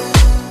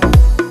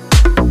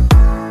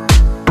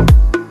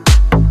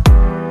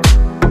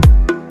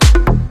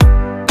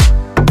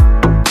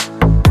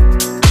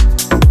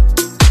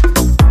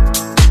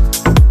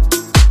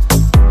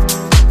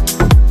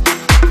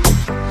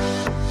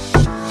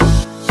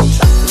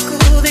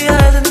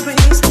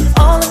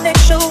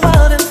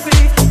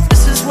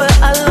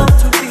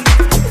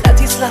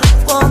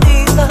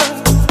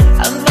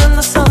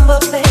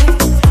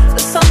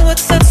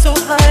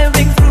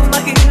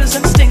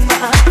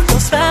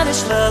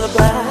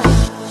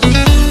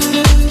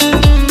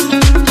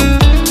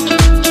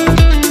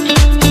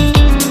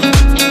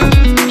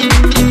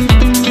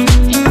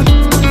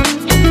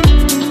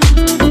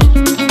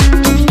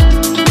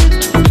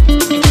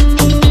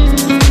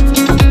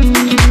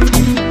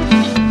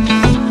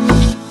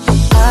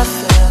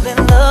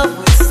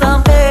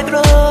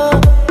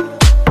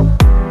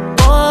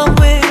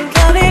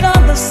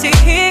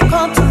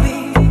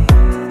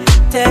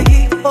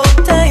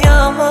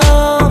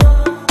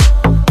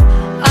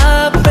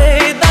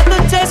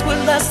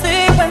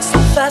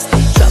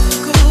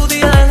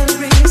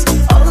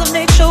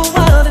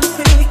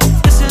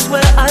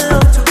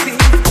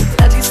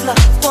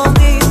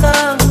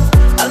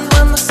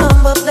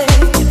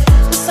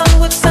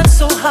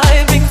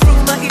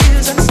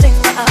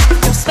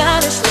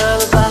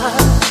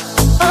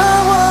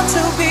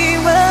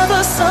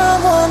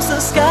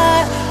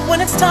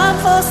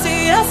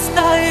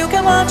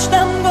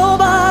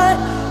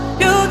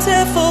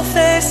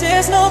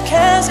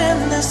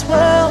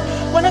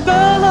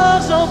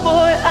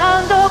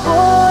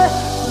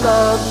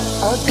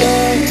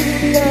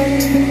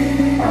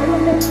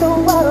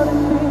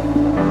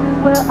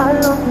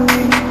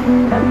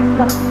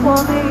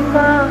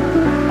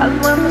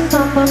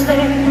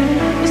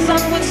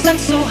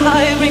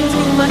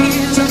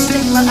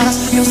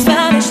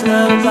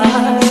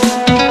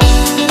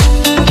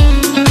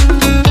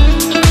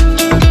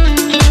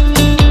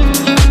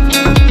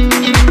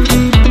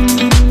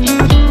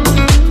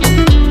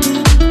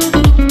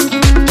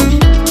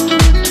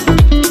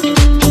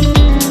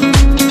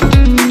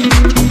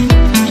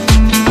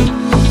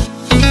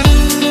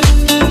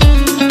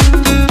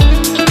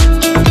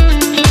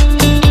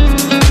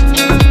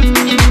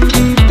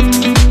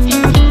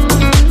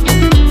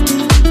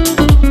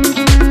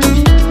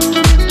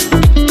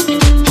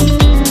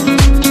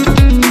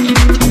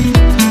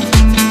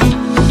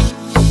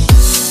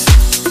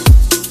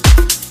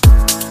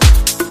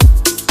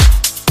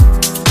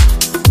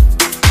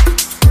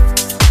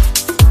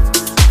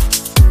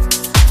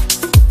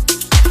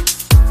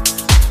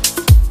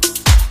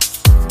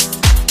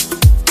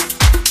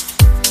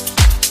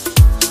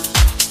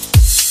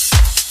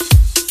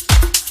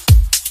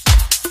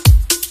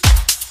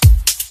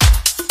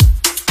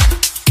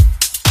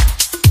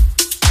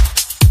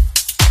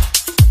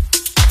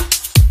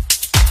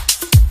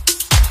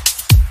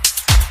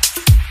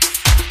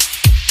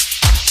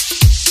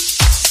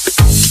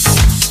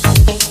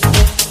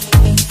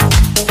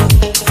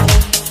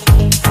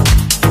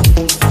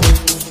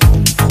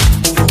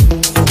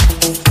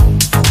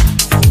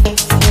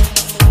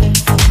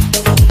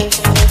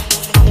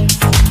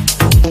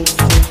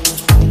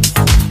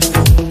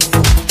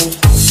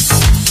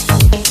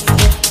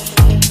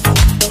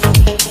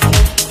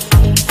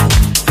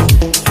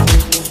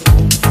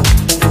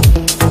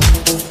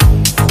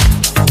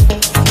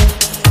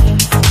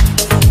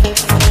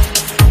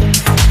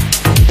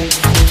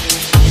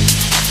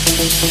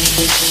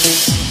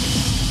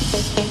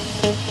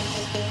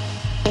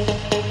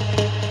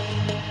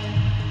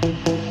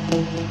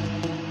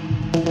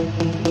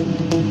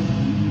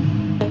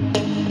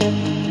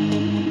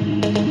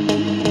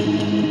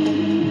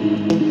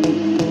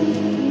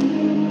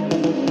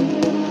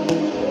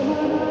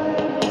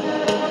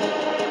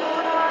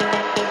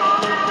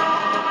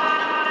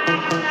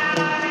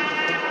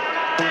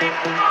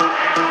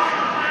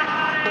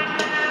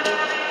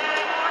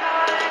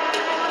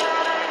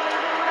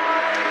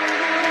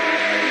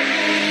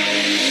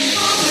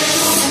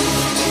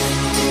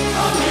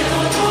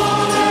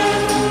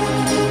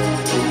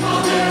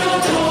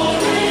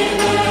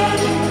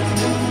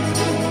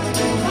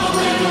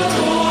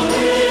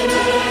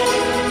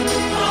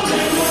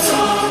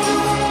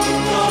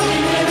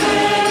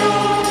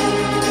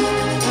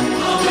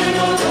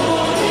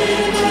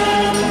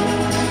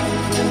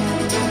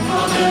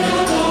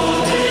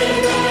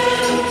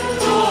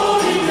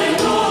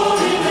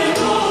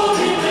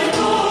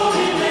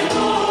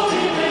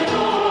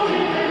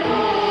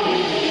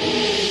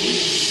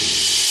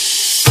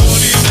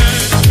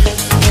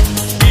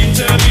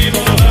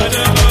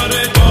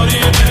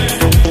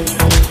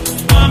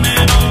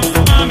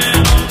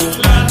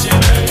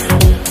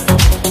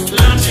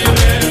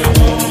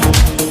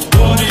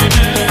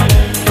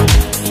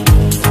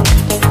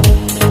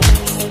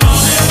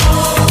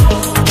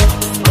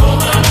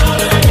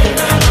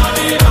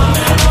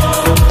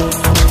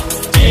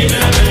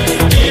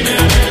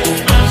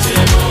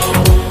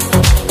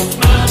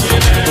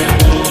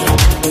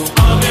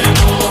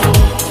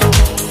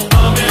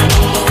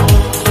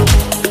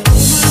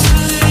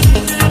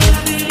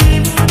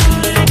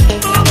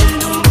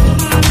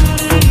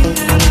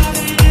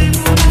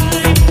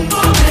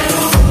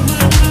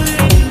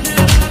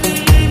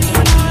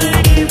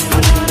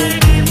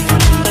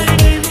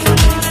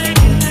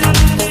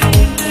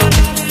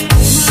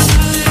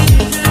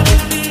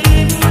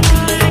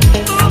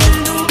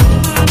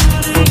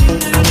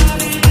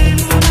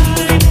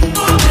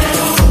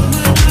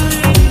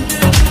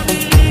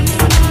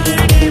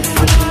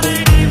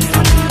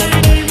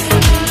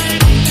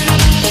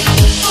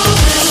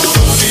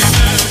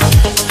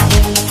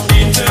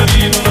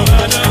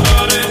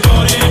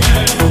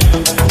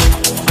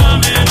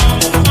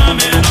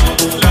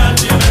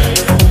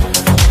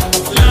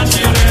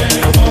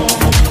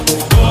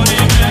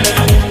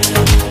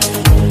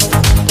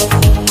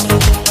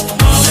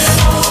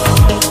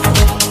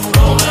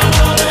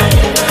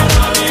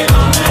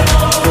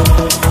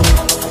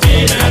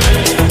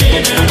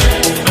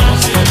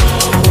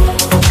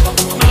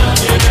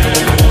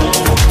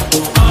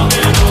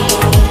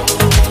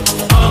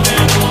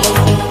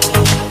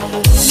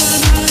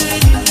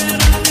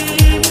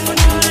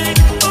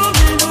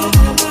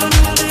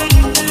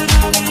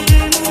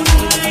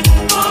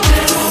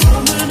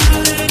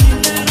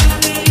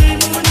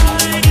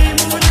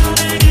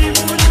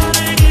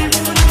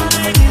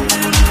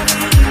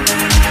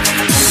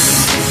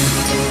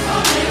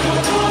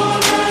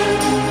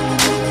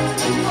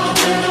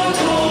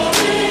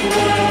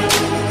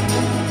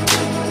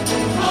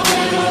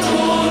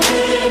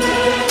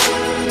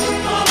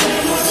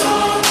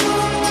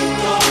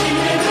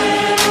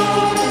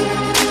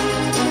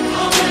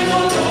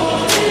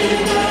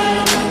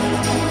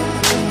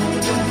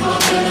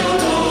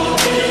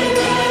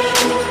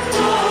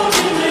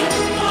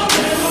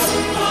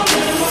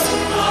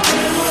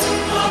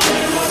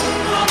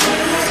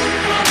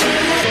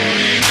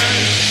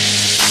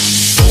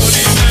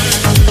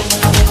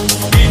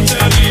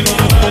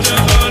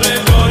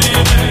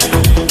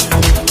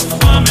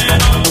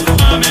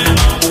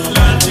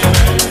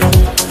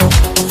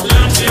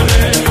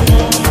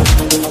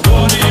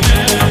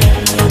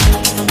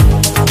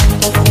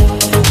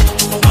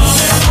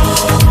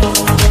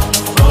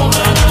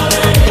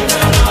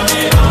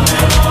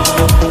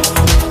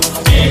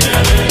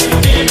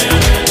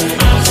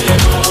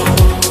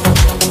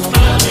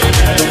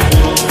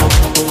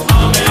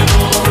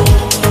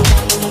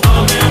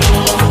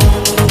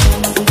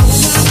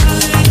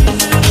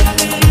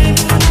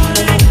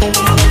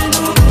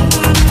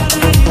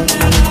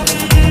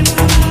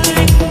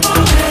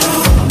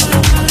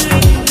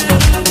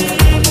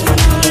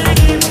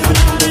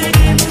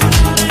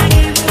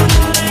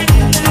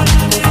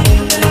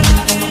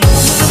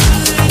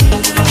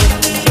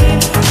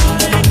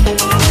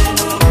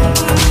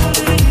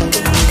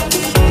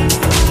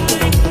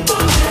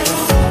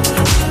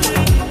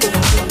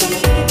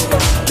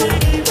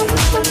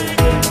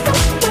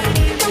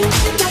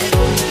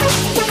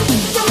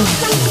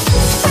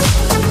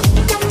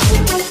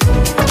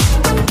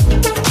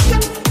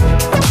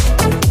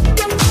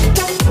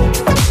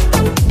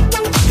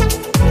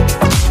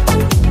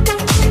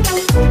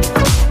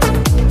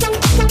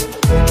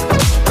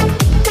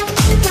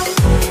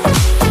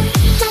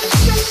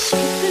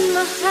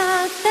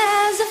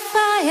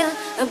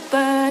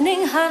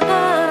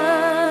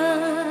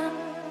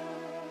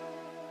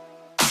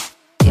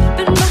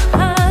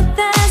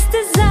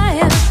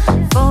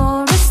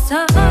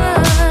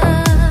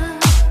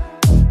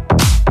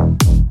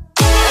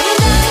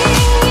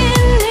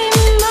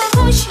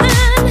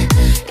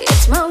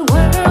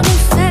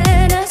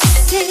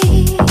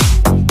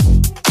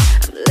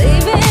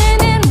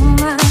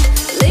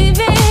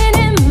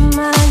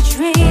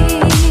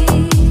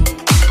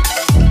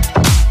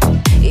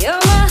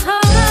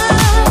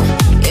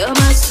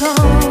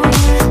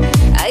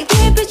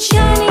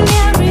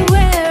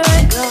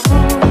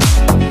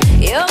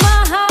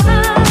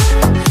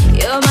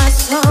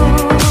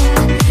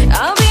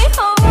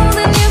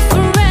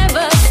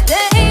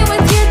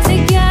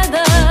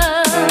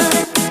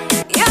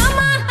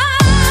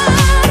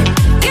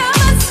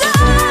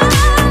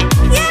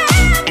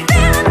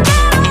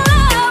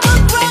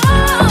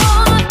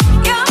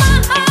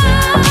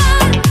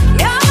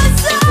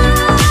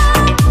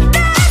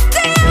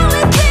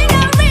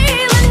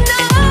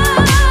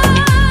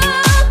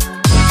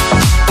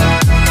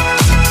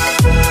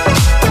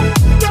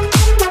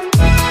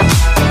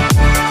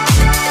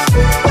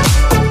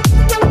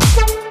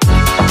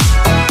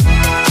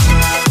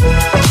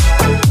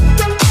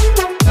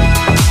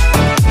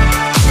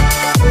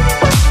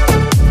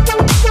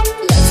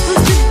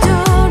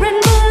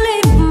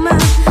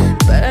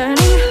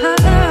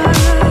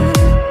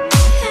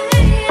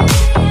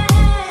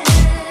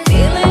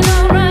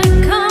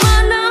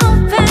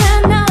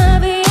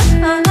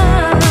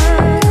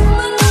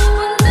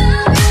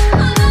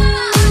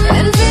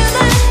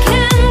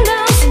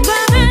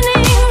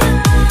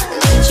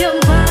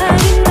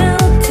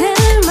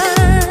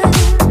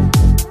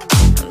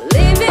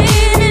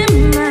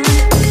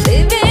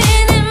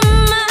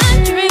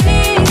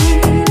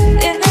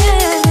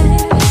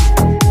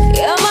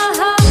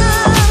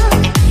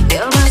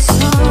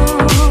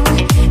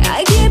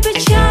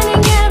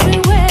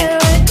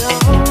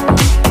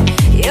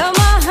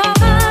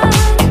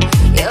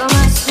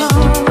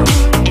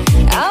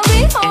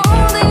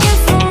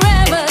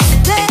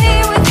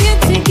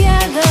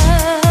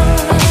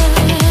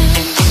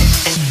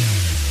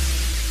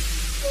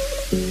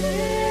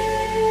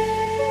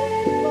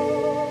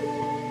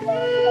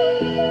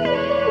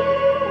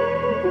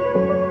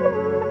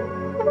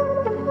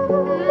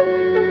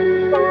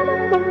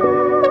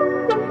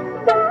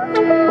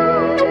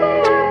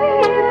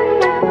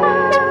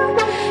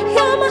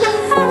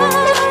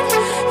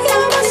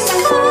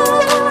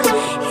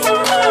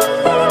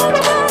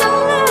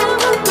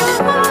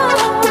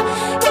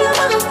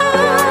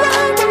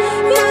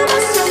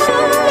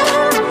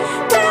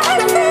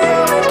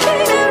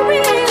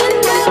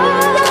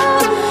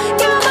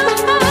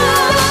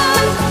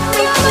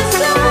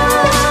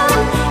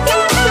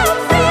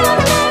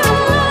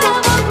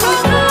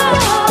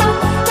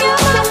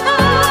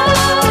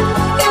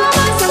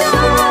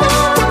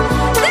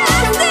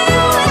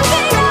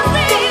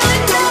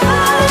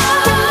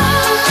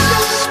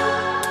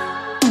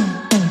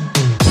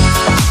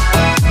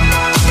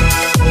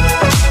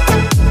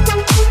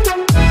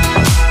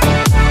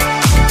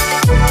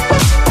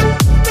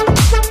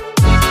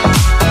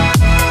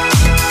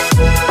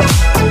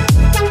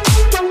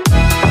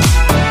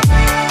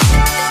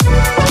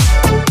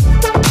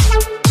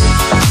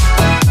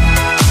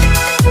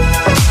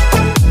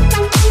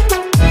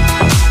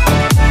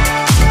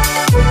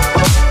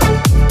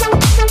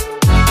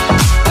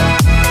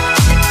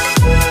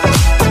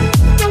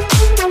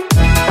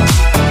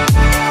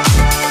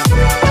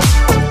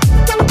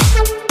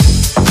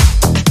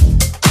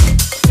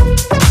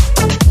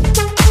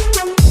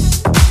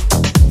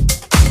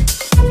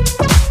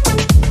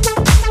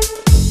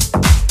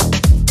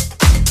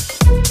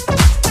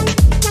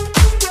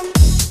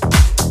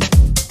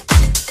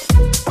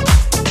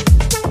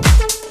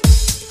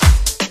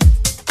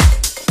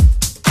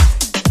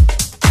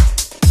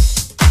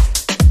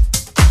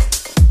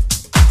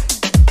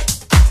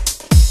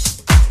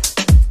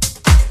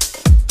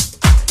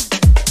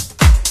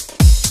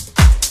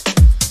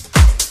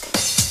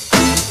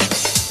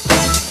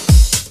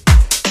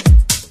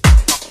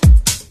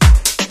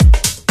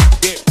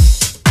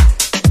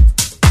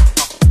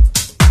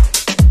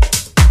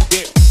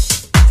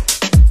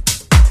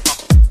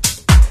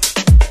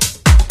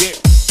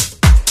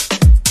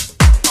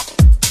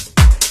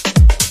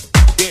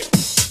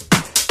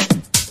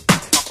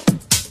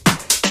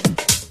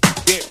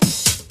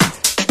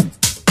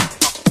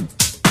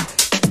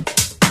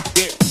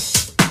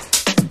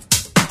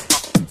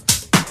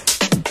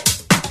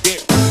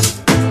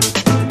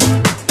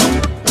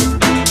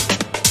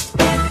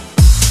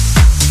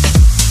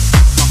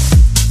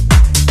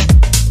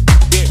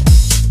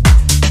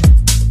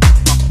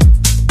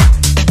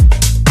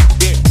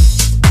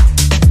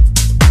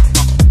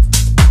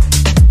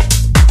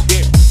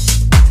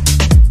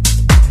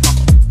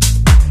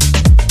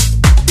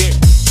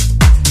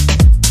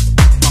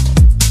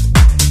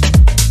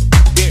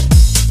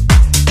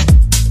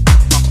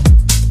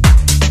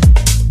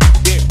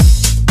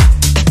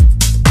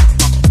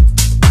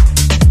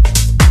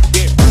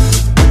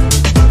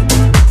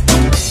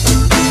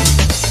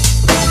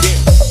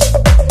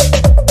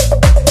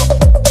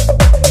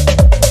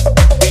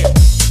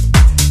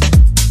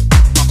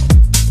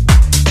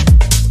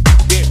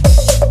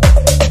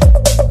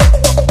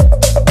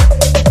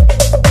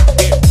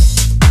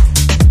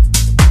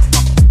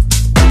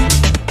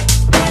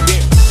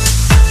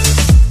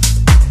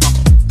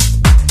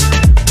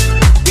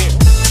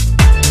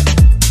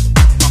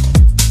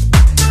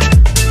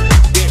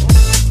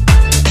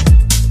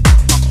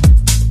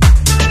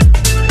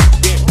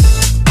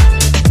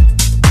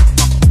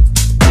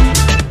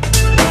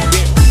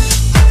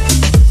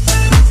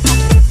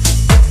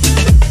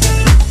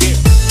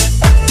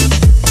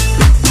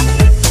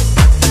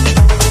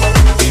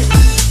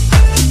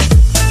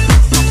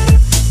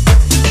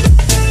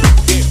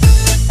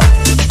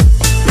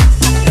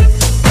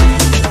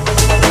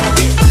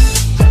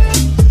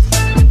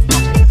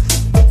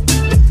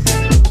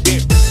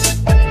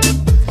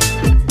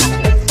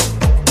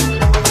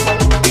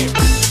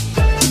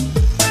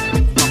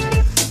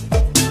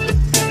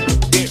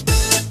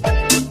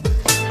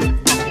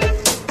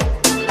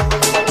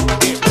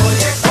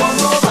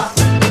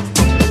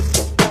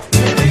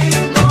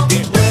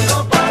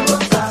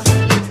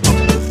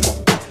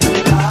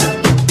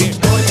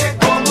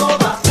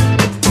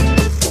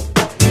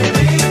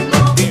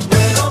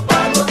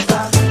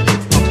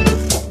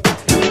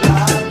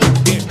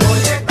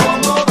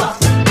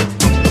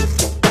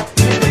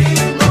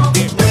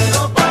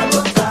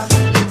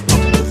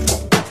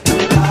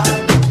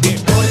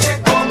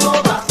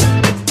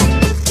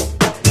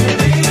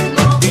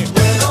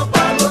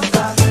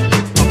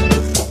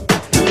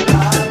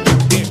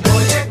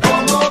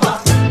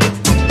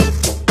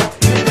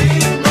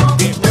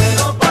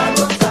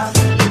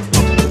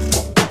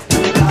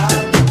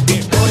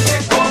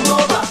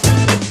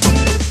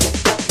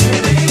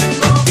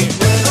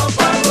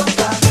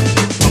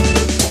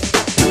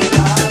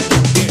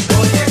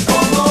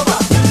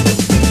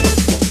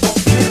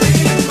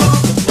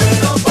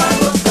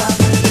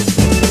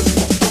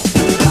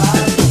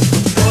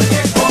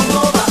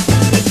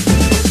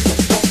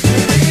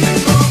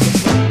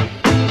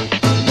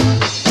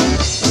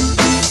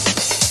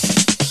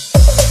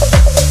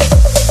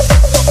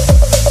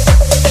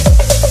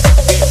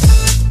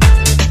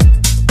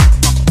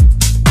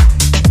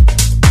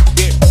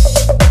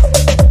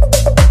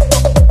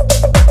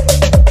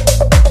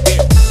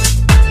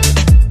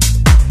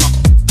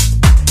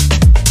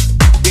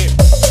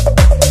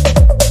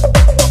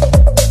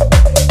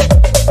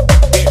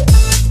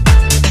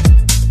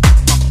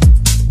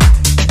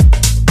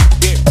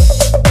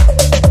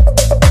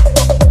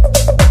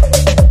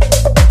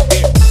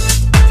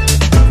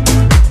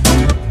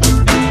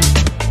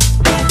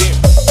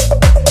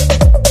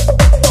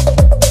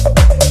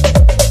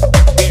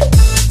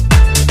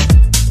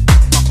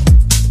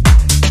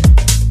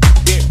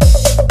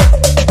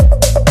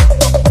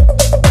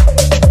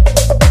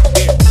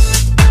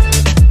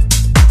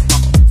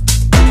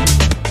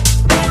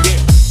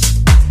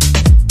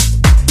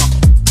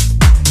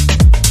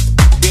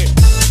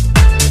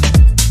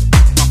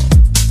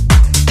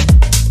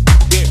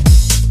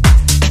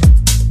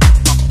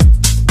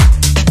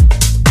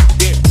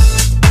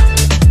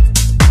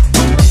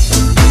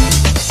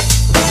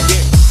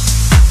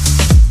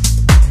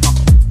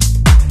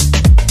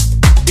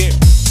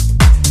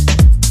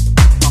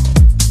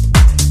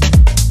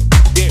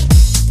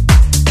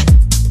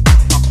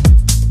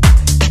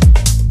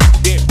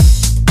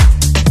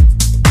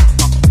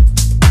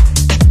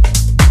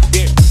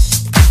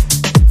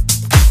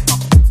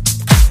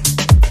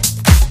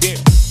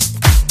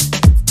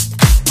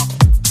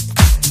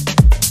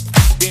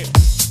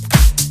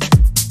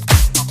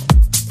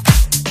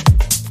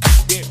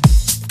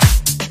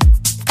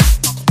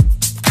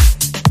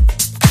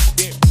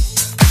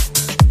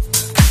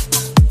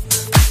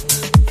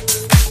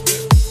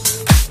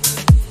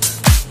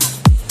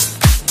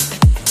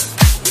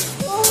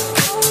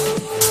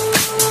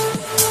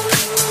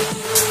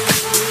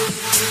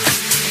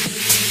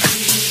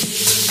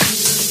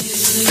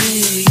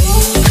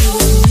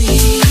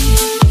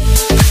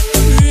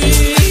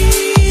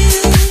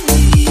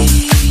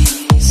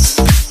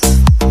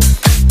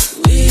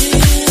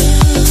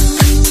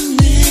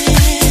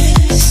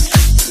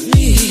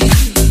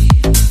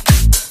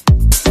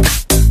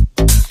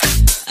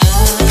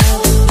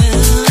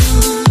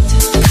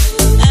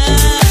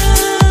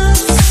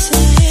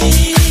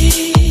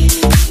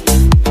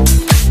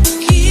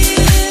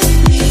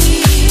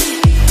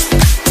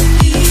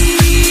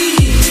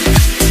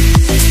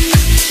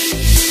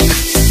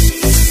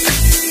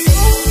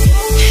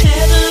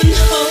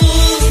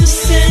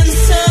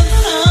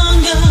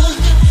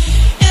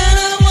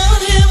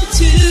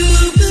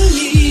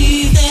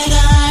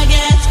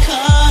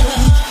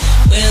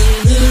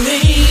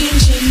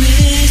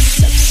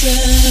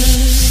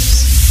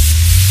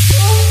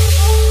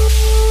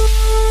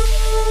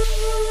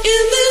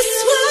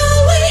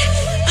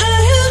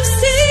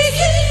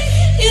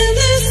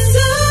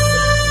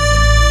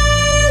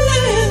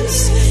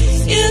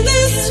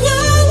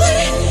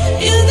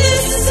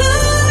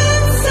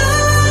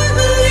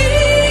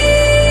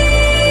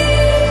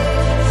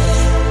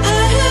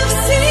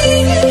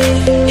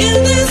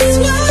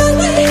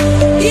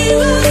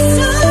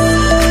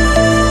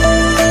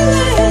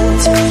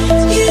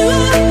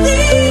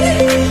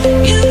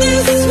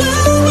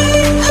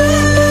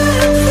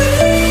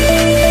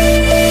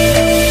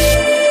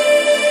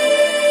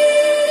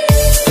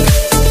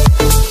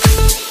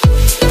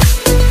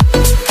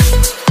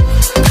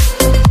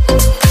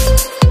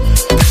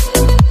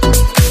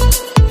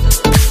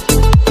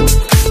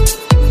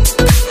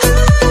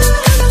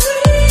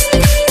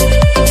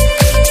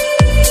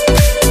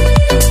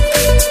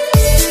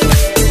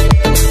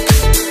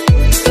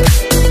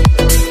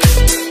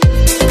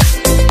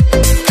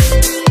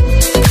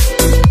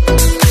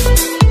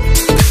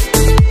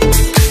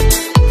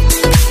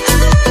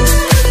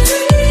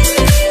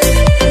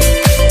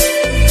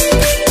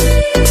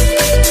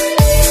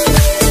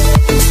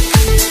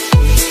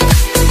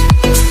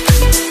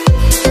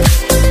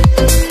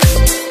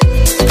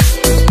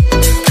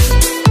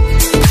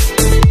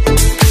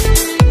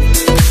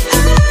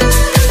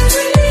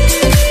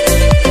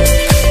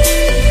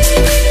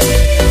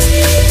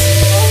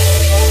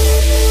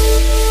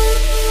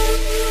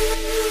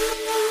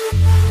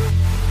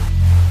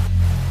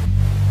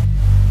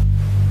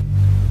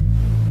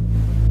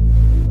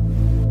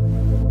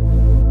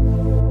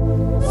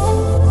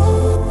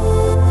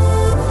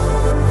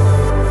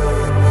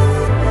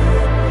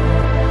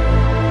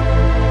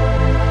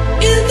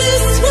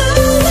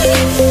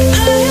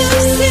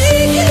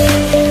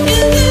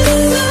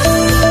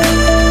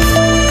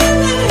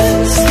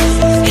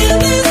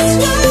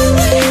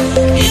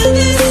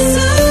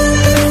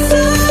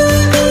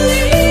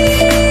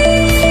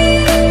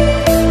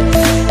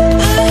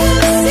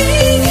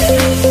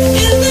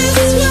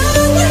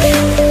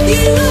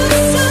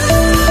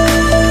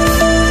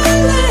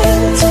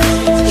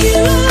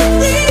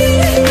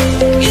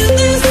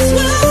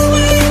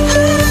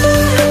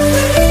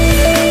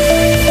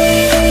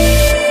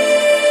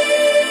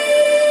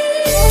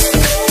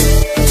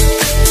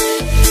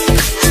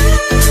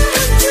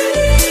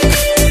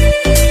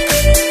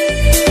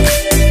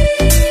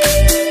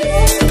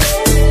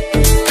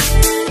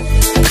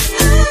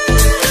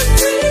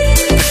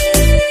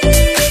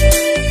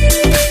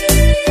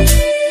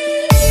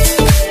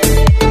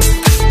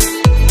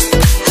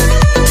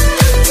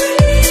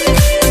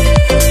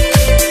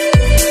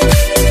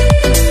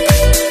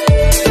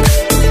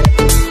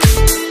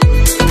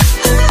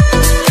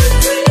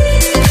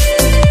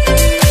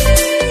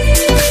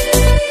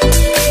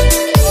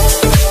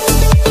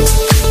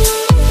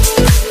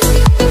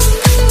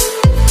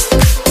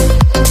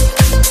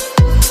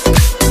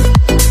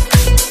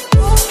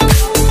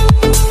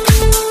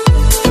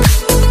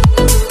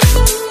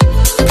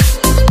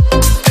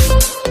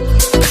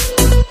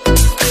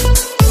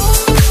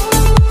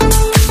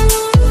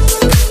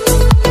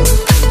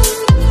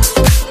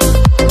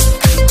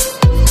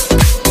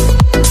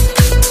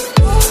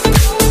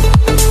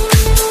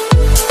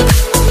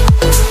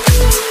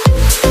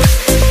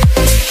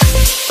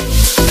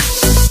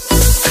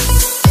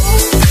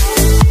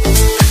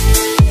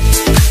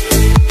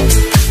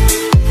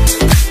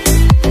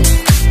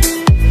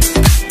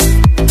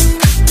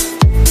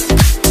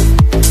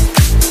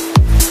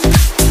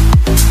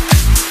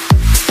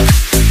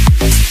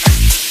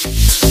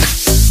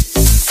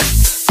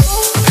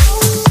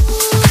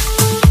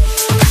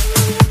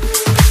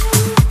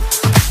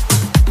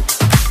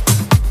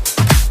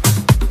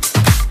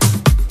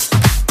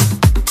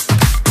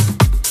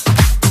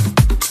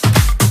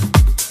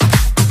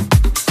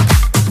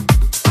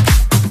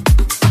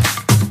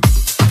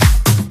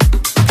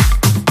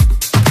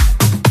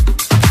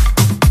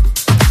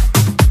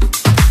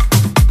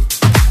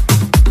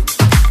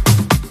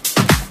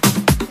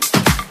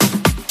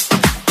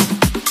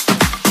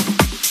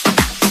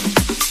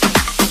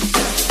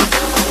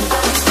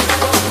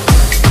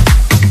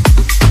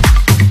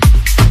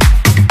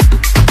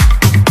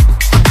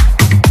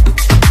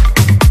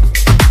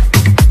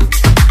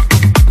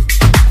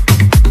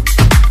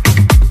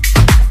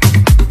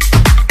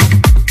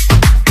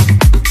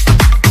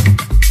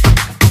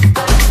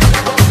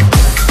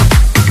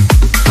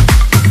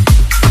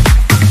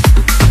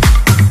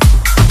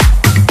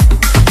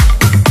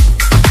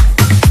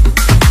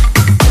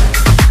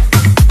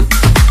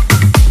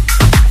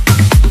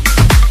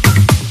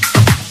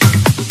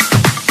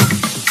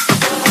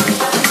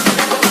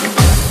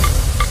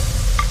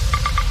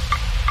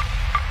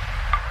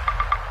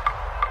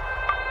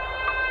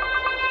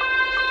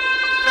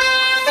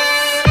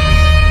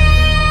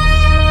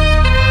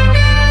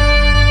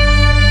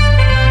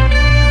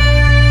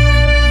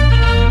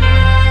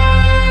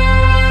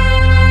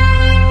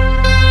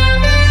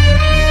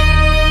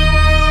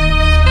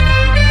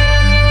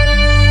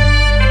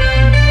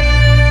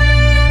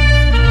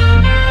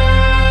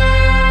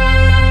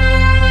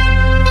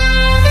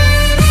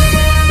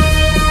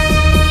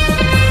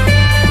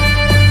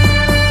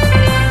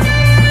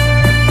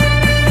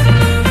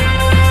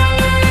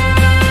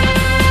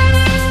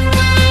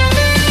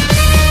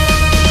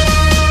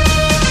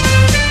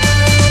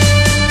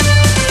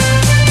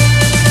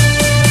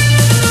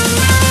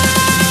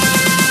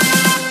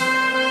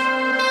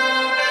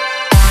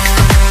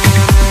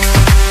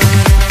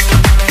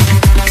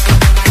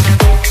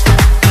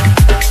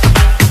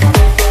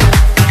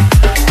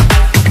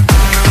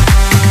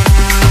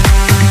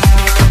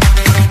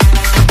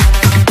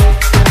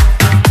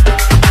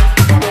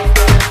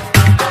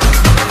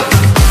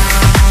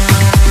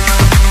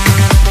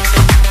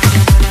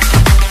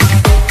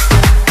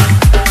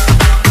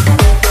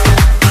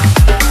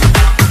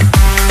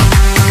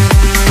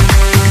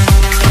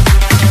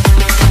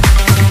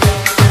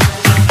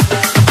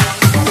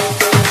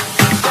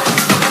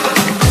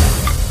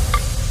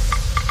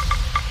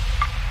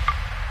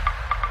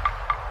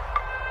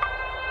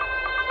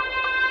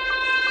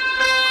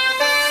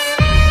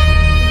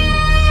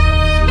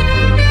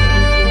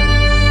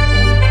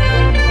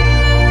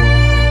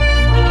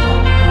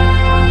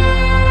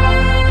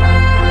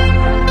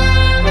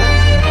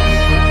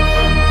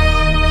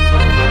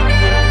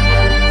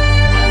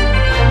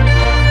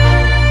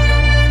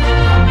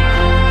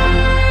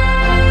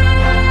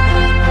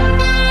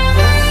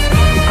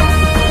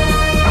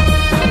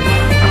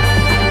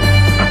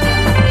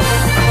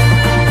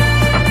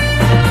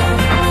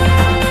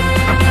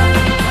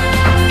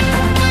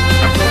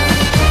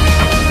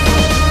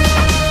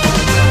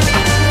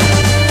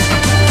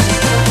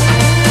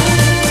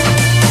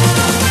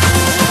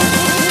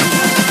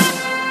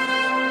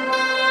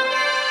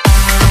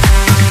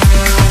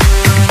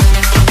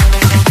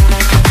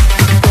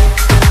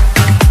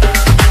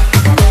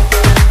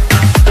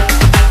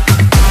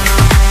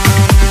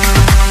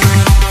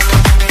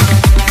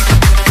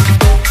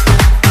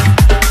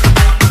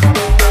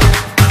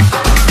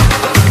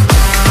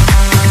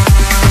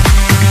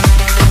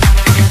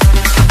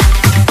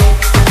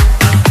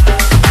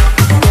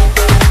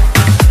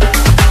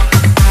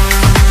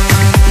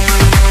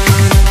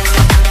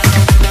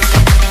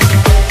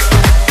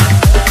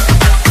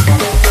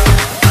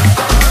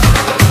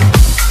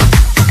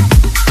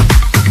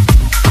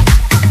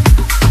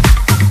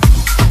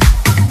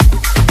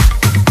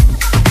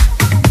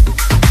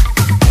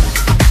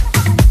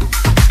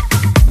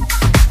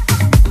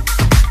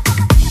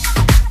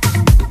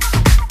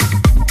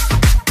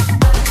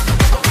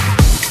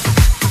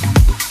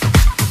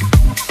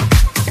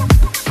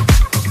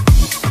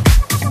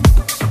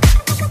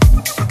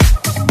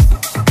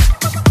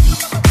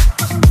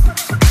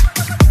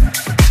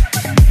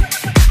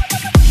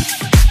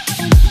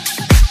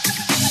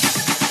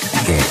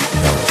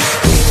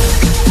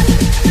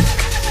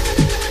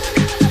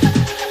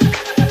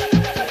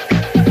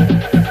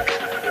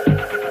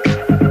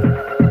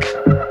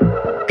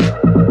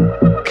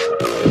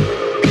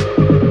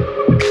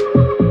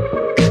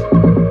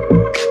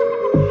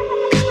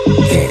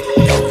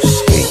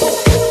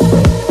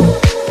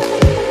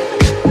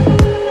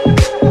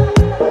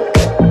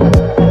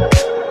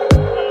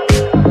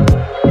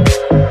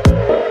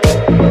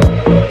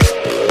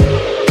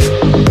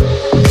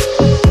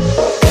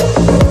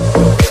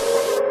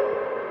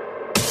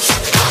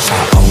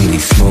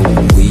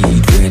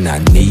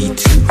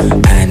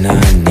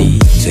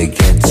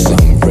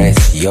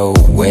 yo,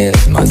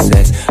 where's my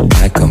cess?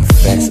 I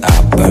confess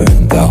I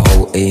burned the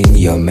hole in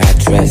your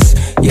mattress.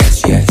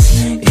 Yes, yes,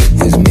 it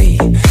was me.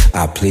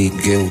 I plead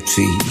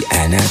guilty,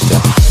 and at the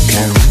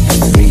count of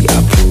three, I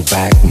pull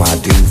back my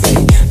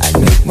duvet and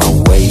make my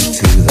way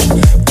to the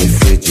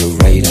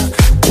refrigerator.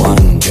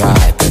 One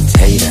dry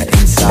potato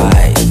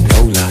inside, no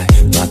lie,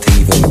 not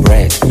even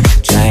bread.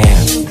 Jam,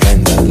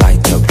 when the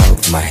light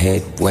above my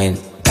head went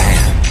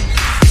bam.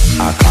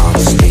 I can't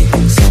sleep,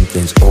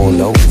 something's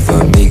all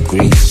over me,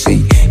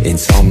 greasy.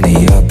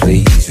 Insomnia,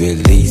 please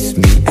release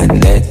me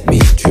and let me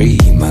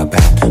dream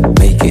about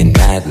making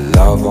mad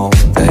love on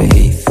the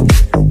heath.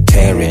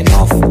 Tearing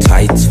off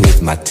tights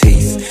with my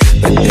teeth,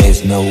 but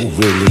there's no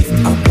relief.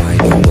 I'm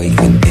wide awake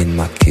and in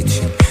my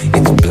kitchen.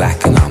 It's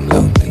black and I'm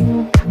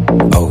lonely.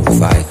 Oh,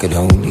 if I could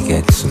only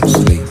get some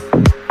sleep.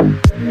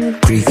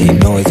 Creaky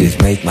noises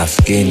make my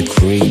skin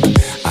creep.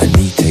 I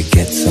need to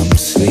get some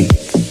sleep.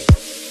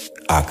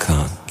 I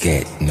can't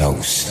get no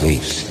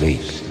sleep,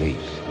 sleep, sleep.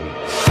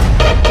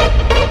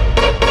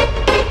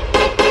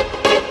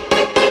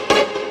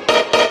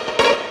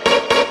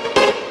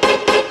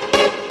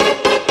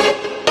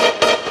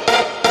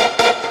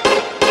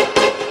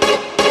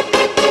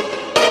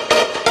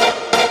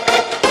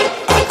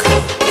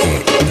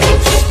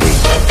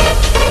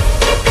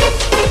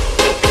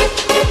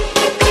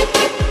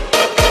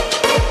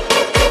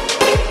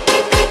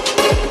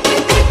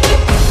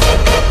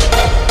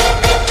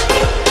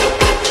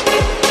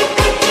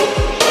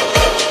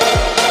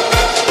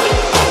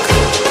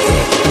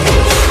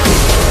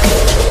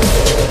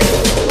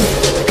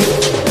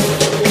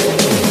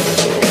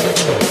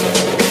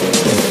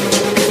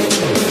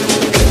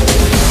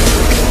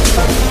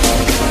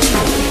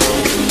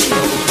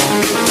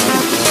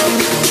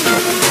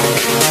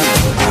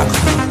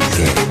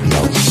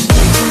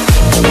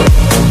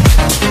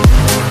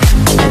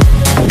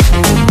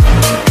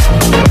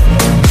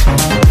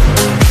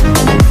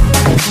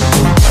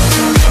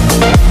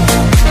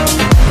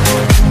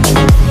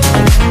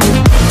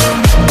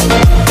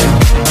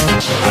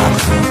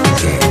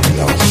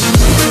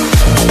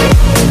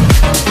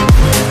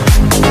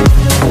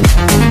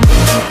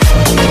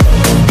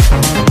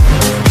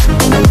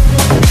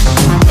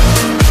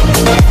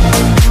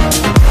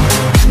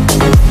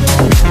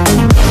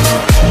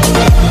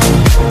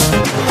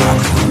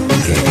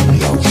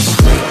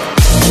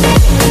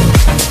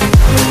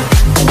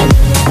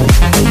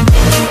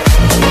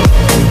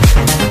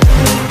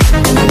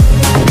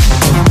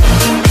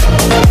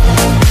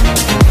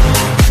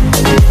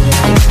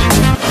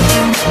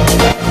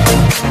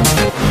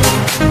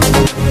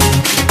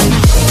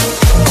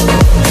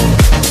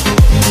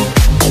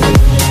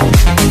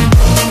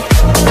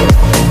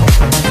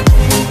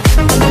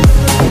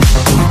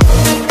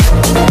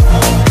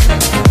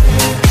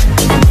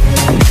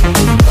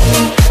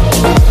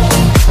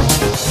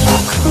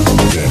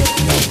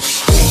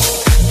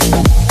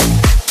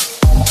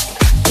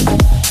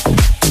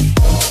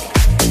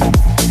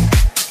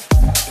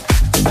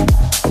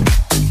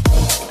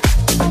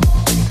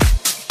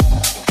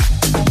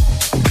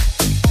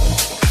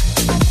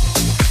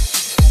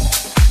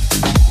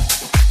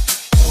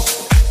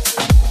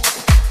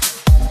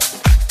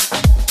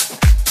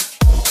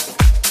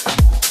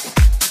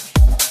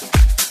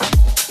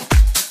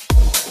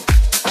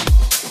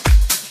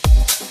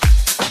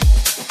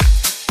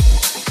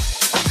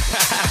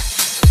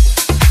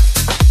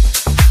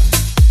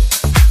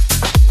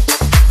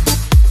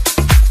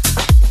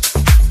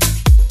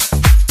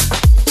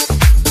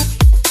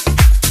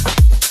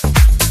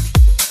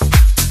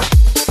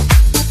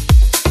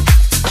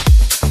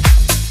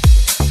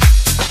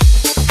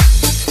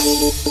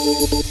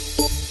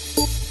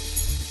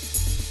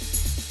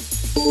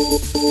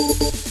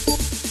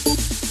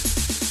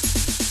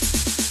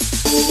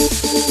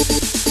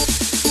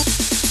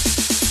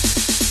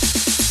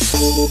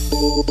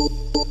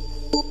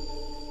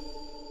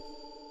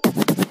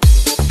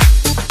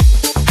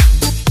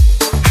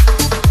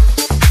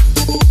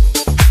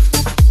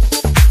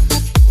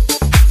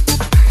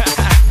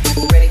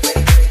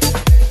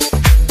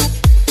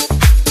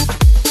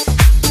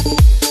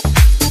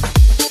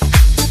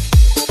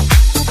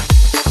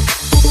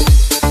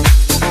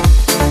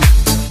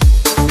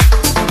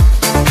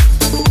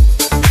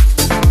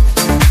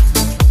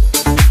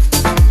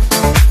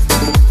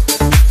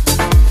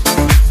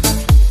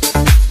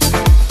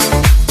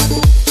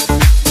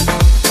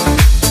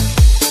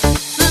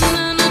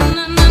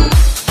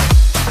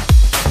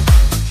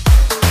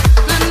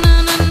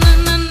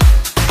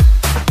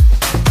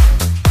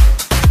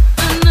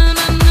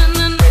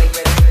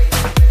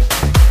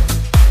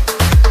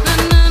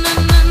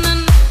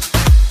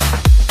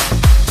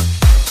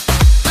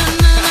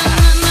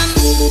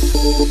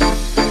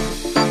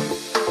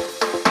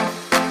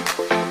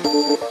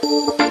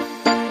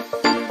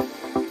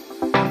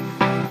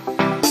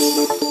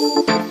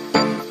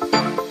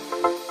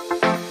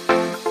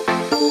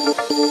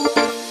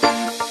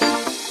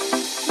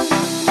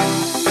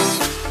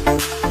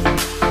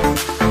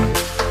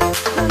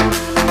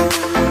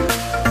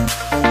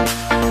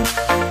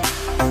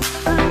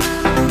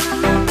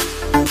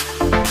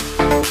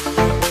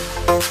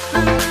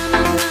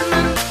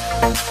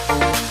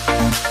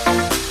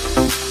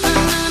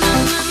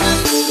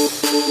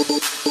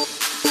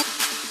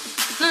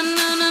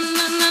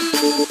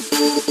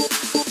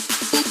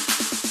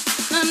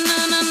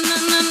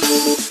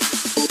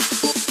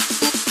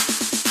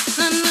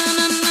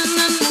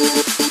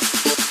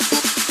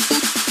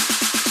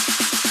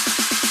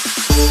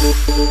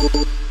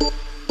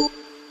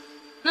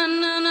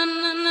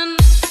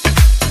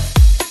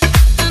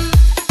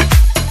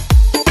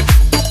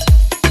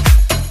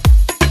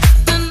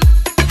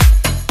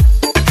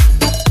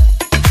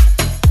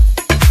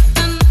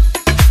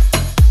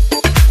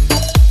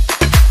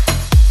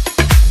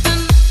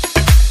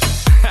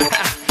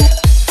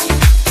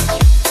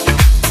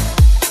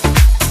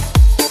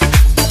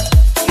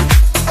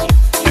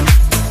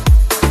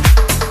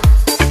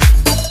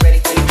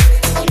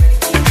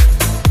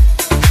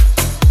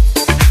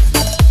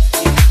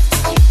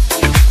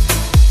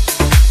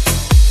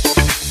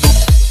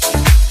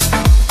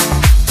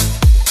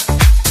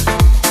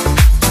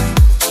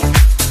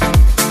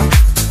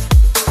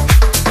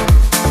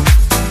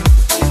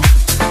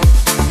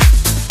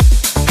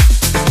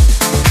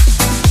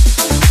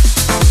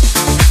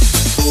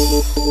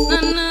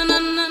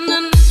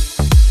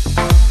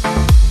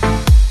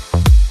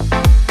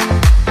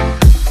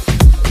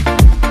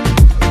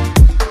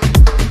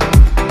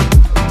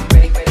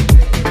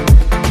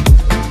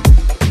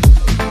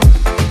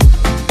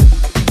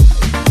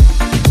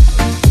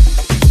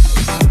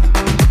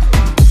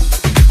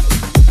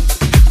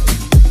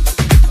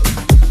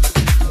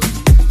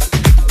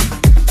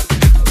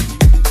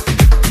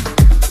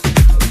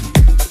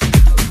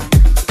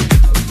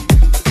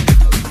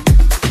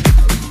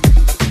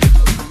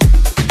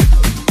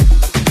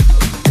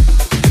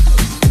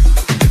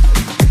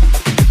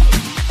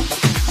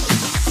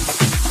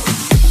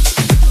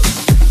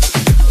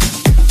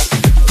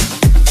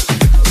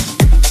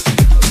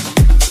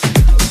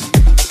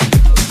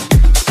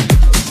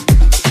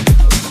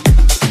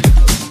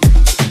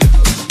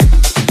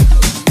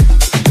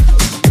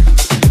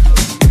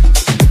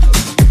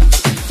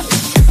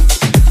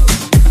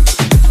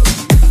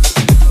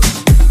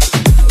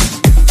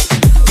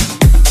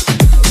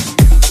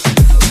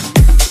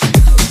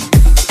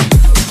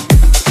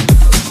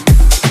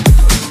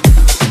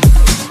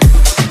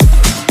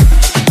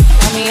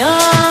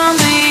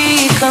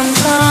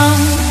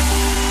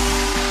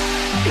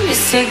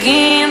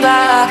 seguindo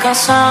a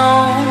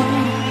canção.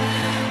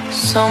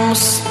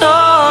 Somos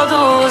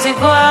todos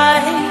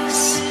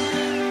iguais,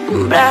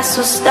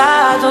 braços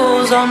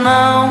dados ou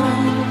não,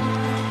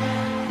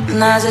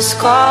 nas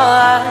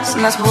escolas,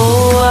 nas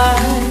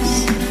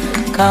ruas,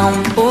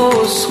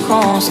 campos,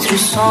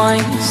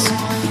 construções,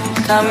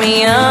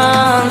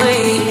 caminhando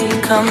e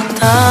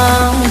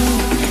cantando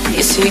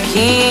e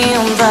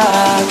seguindo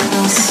a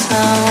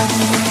canção.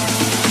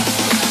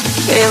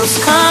 Pelos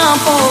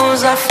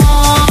campos a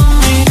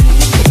fome,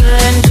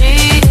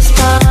 grandes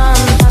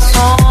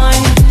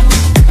plantações,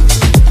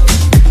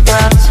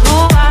 pelas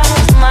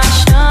ruas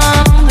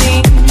marchando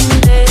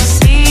indecisos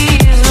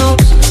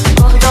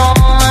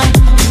cordões,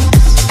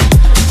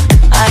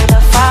 ainda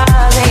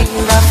fazem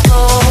da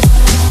flor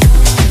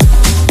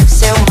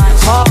seu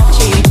mais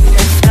forte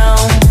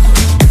refrão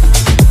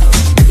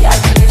e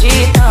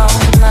acreditam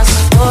nas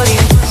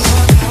flores.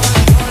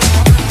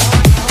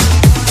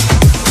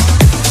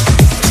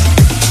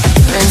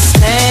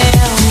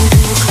 Vencendo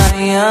o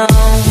canhão.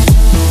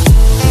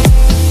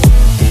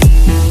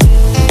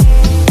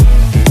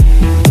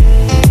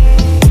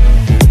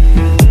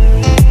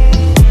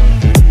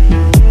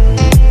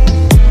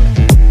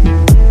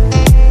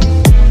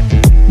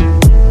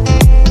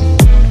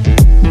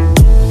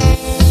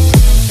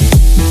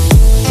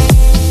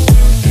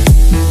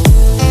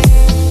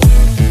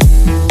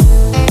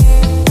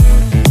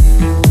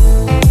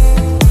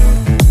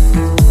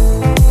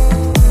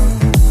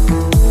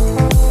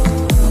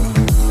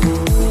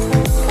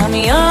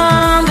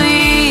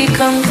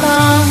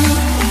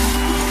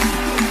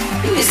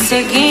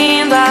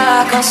 Seguindo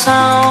a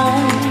canção,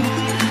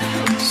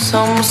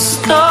 somos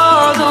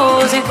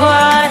todos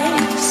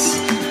iguais,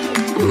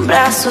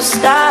 braços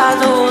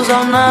dados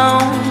ou não,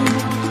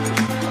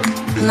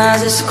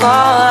 nas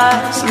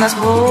escolas, nas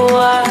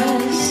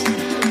ruas,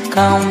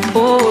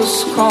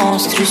 campos,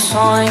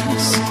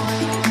 construções,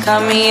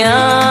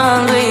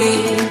 caminhando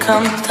e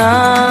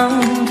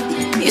cantando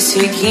e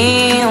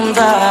seguindo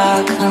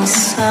a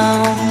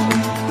canção.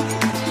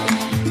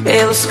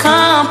 Pelos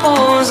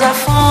campos a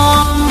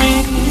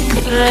fome,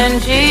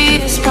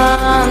 grandes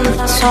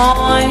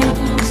plantações,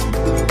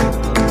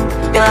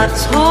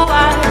 pelas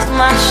ruas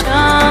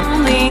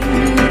marchando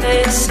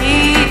indecisos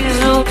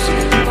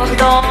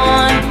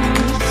cordões,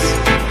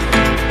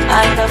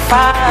 ainda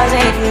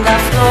fazem da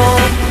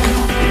flor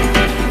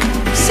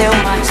seu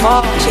mais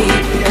forte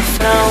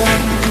refrão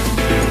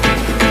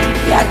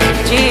e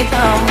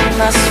acreditam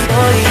nas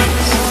flores.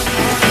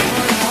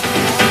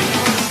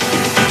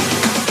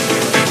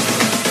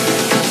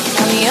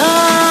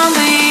 Caminhando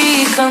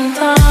e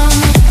cantando.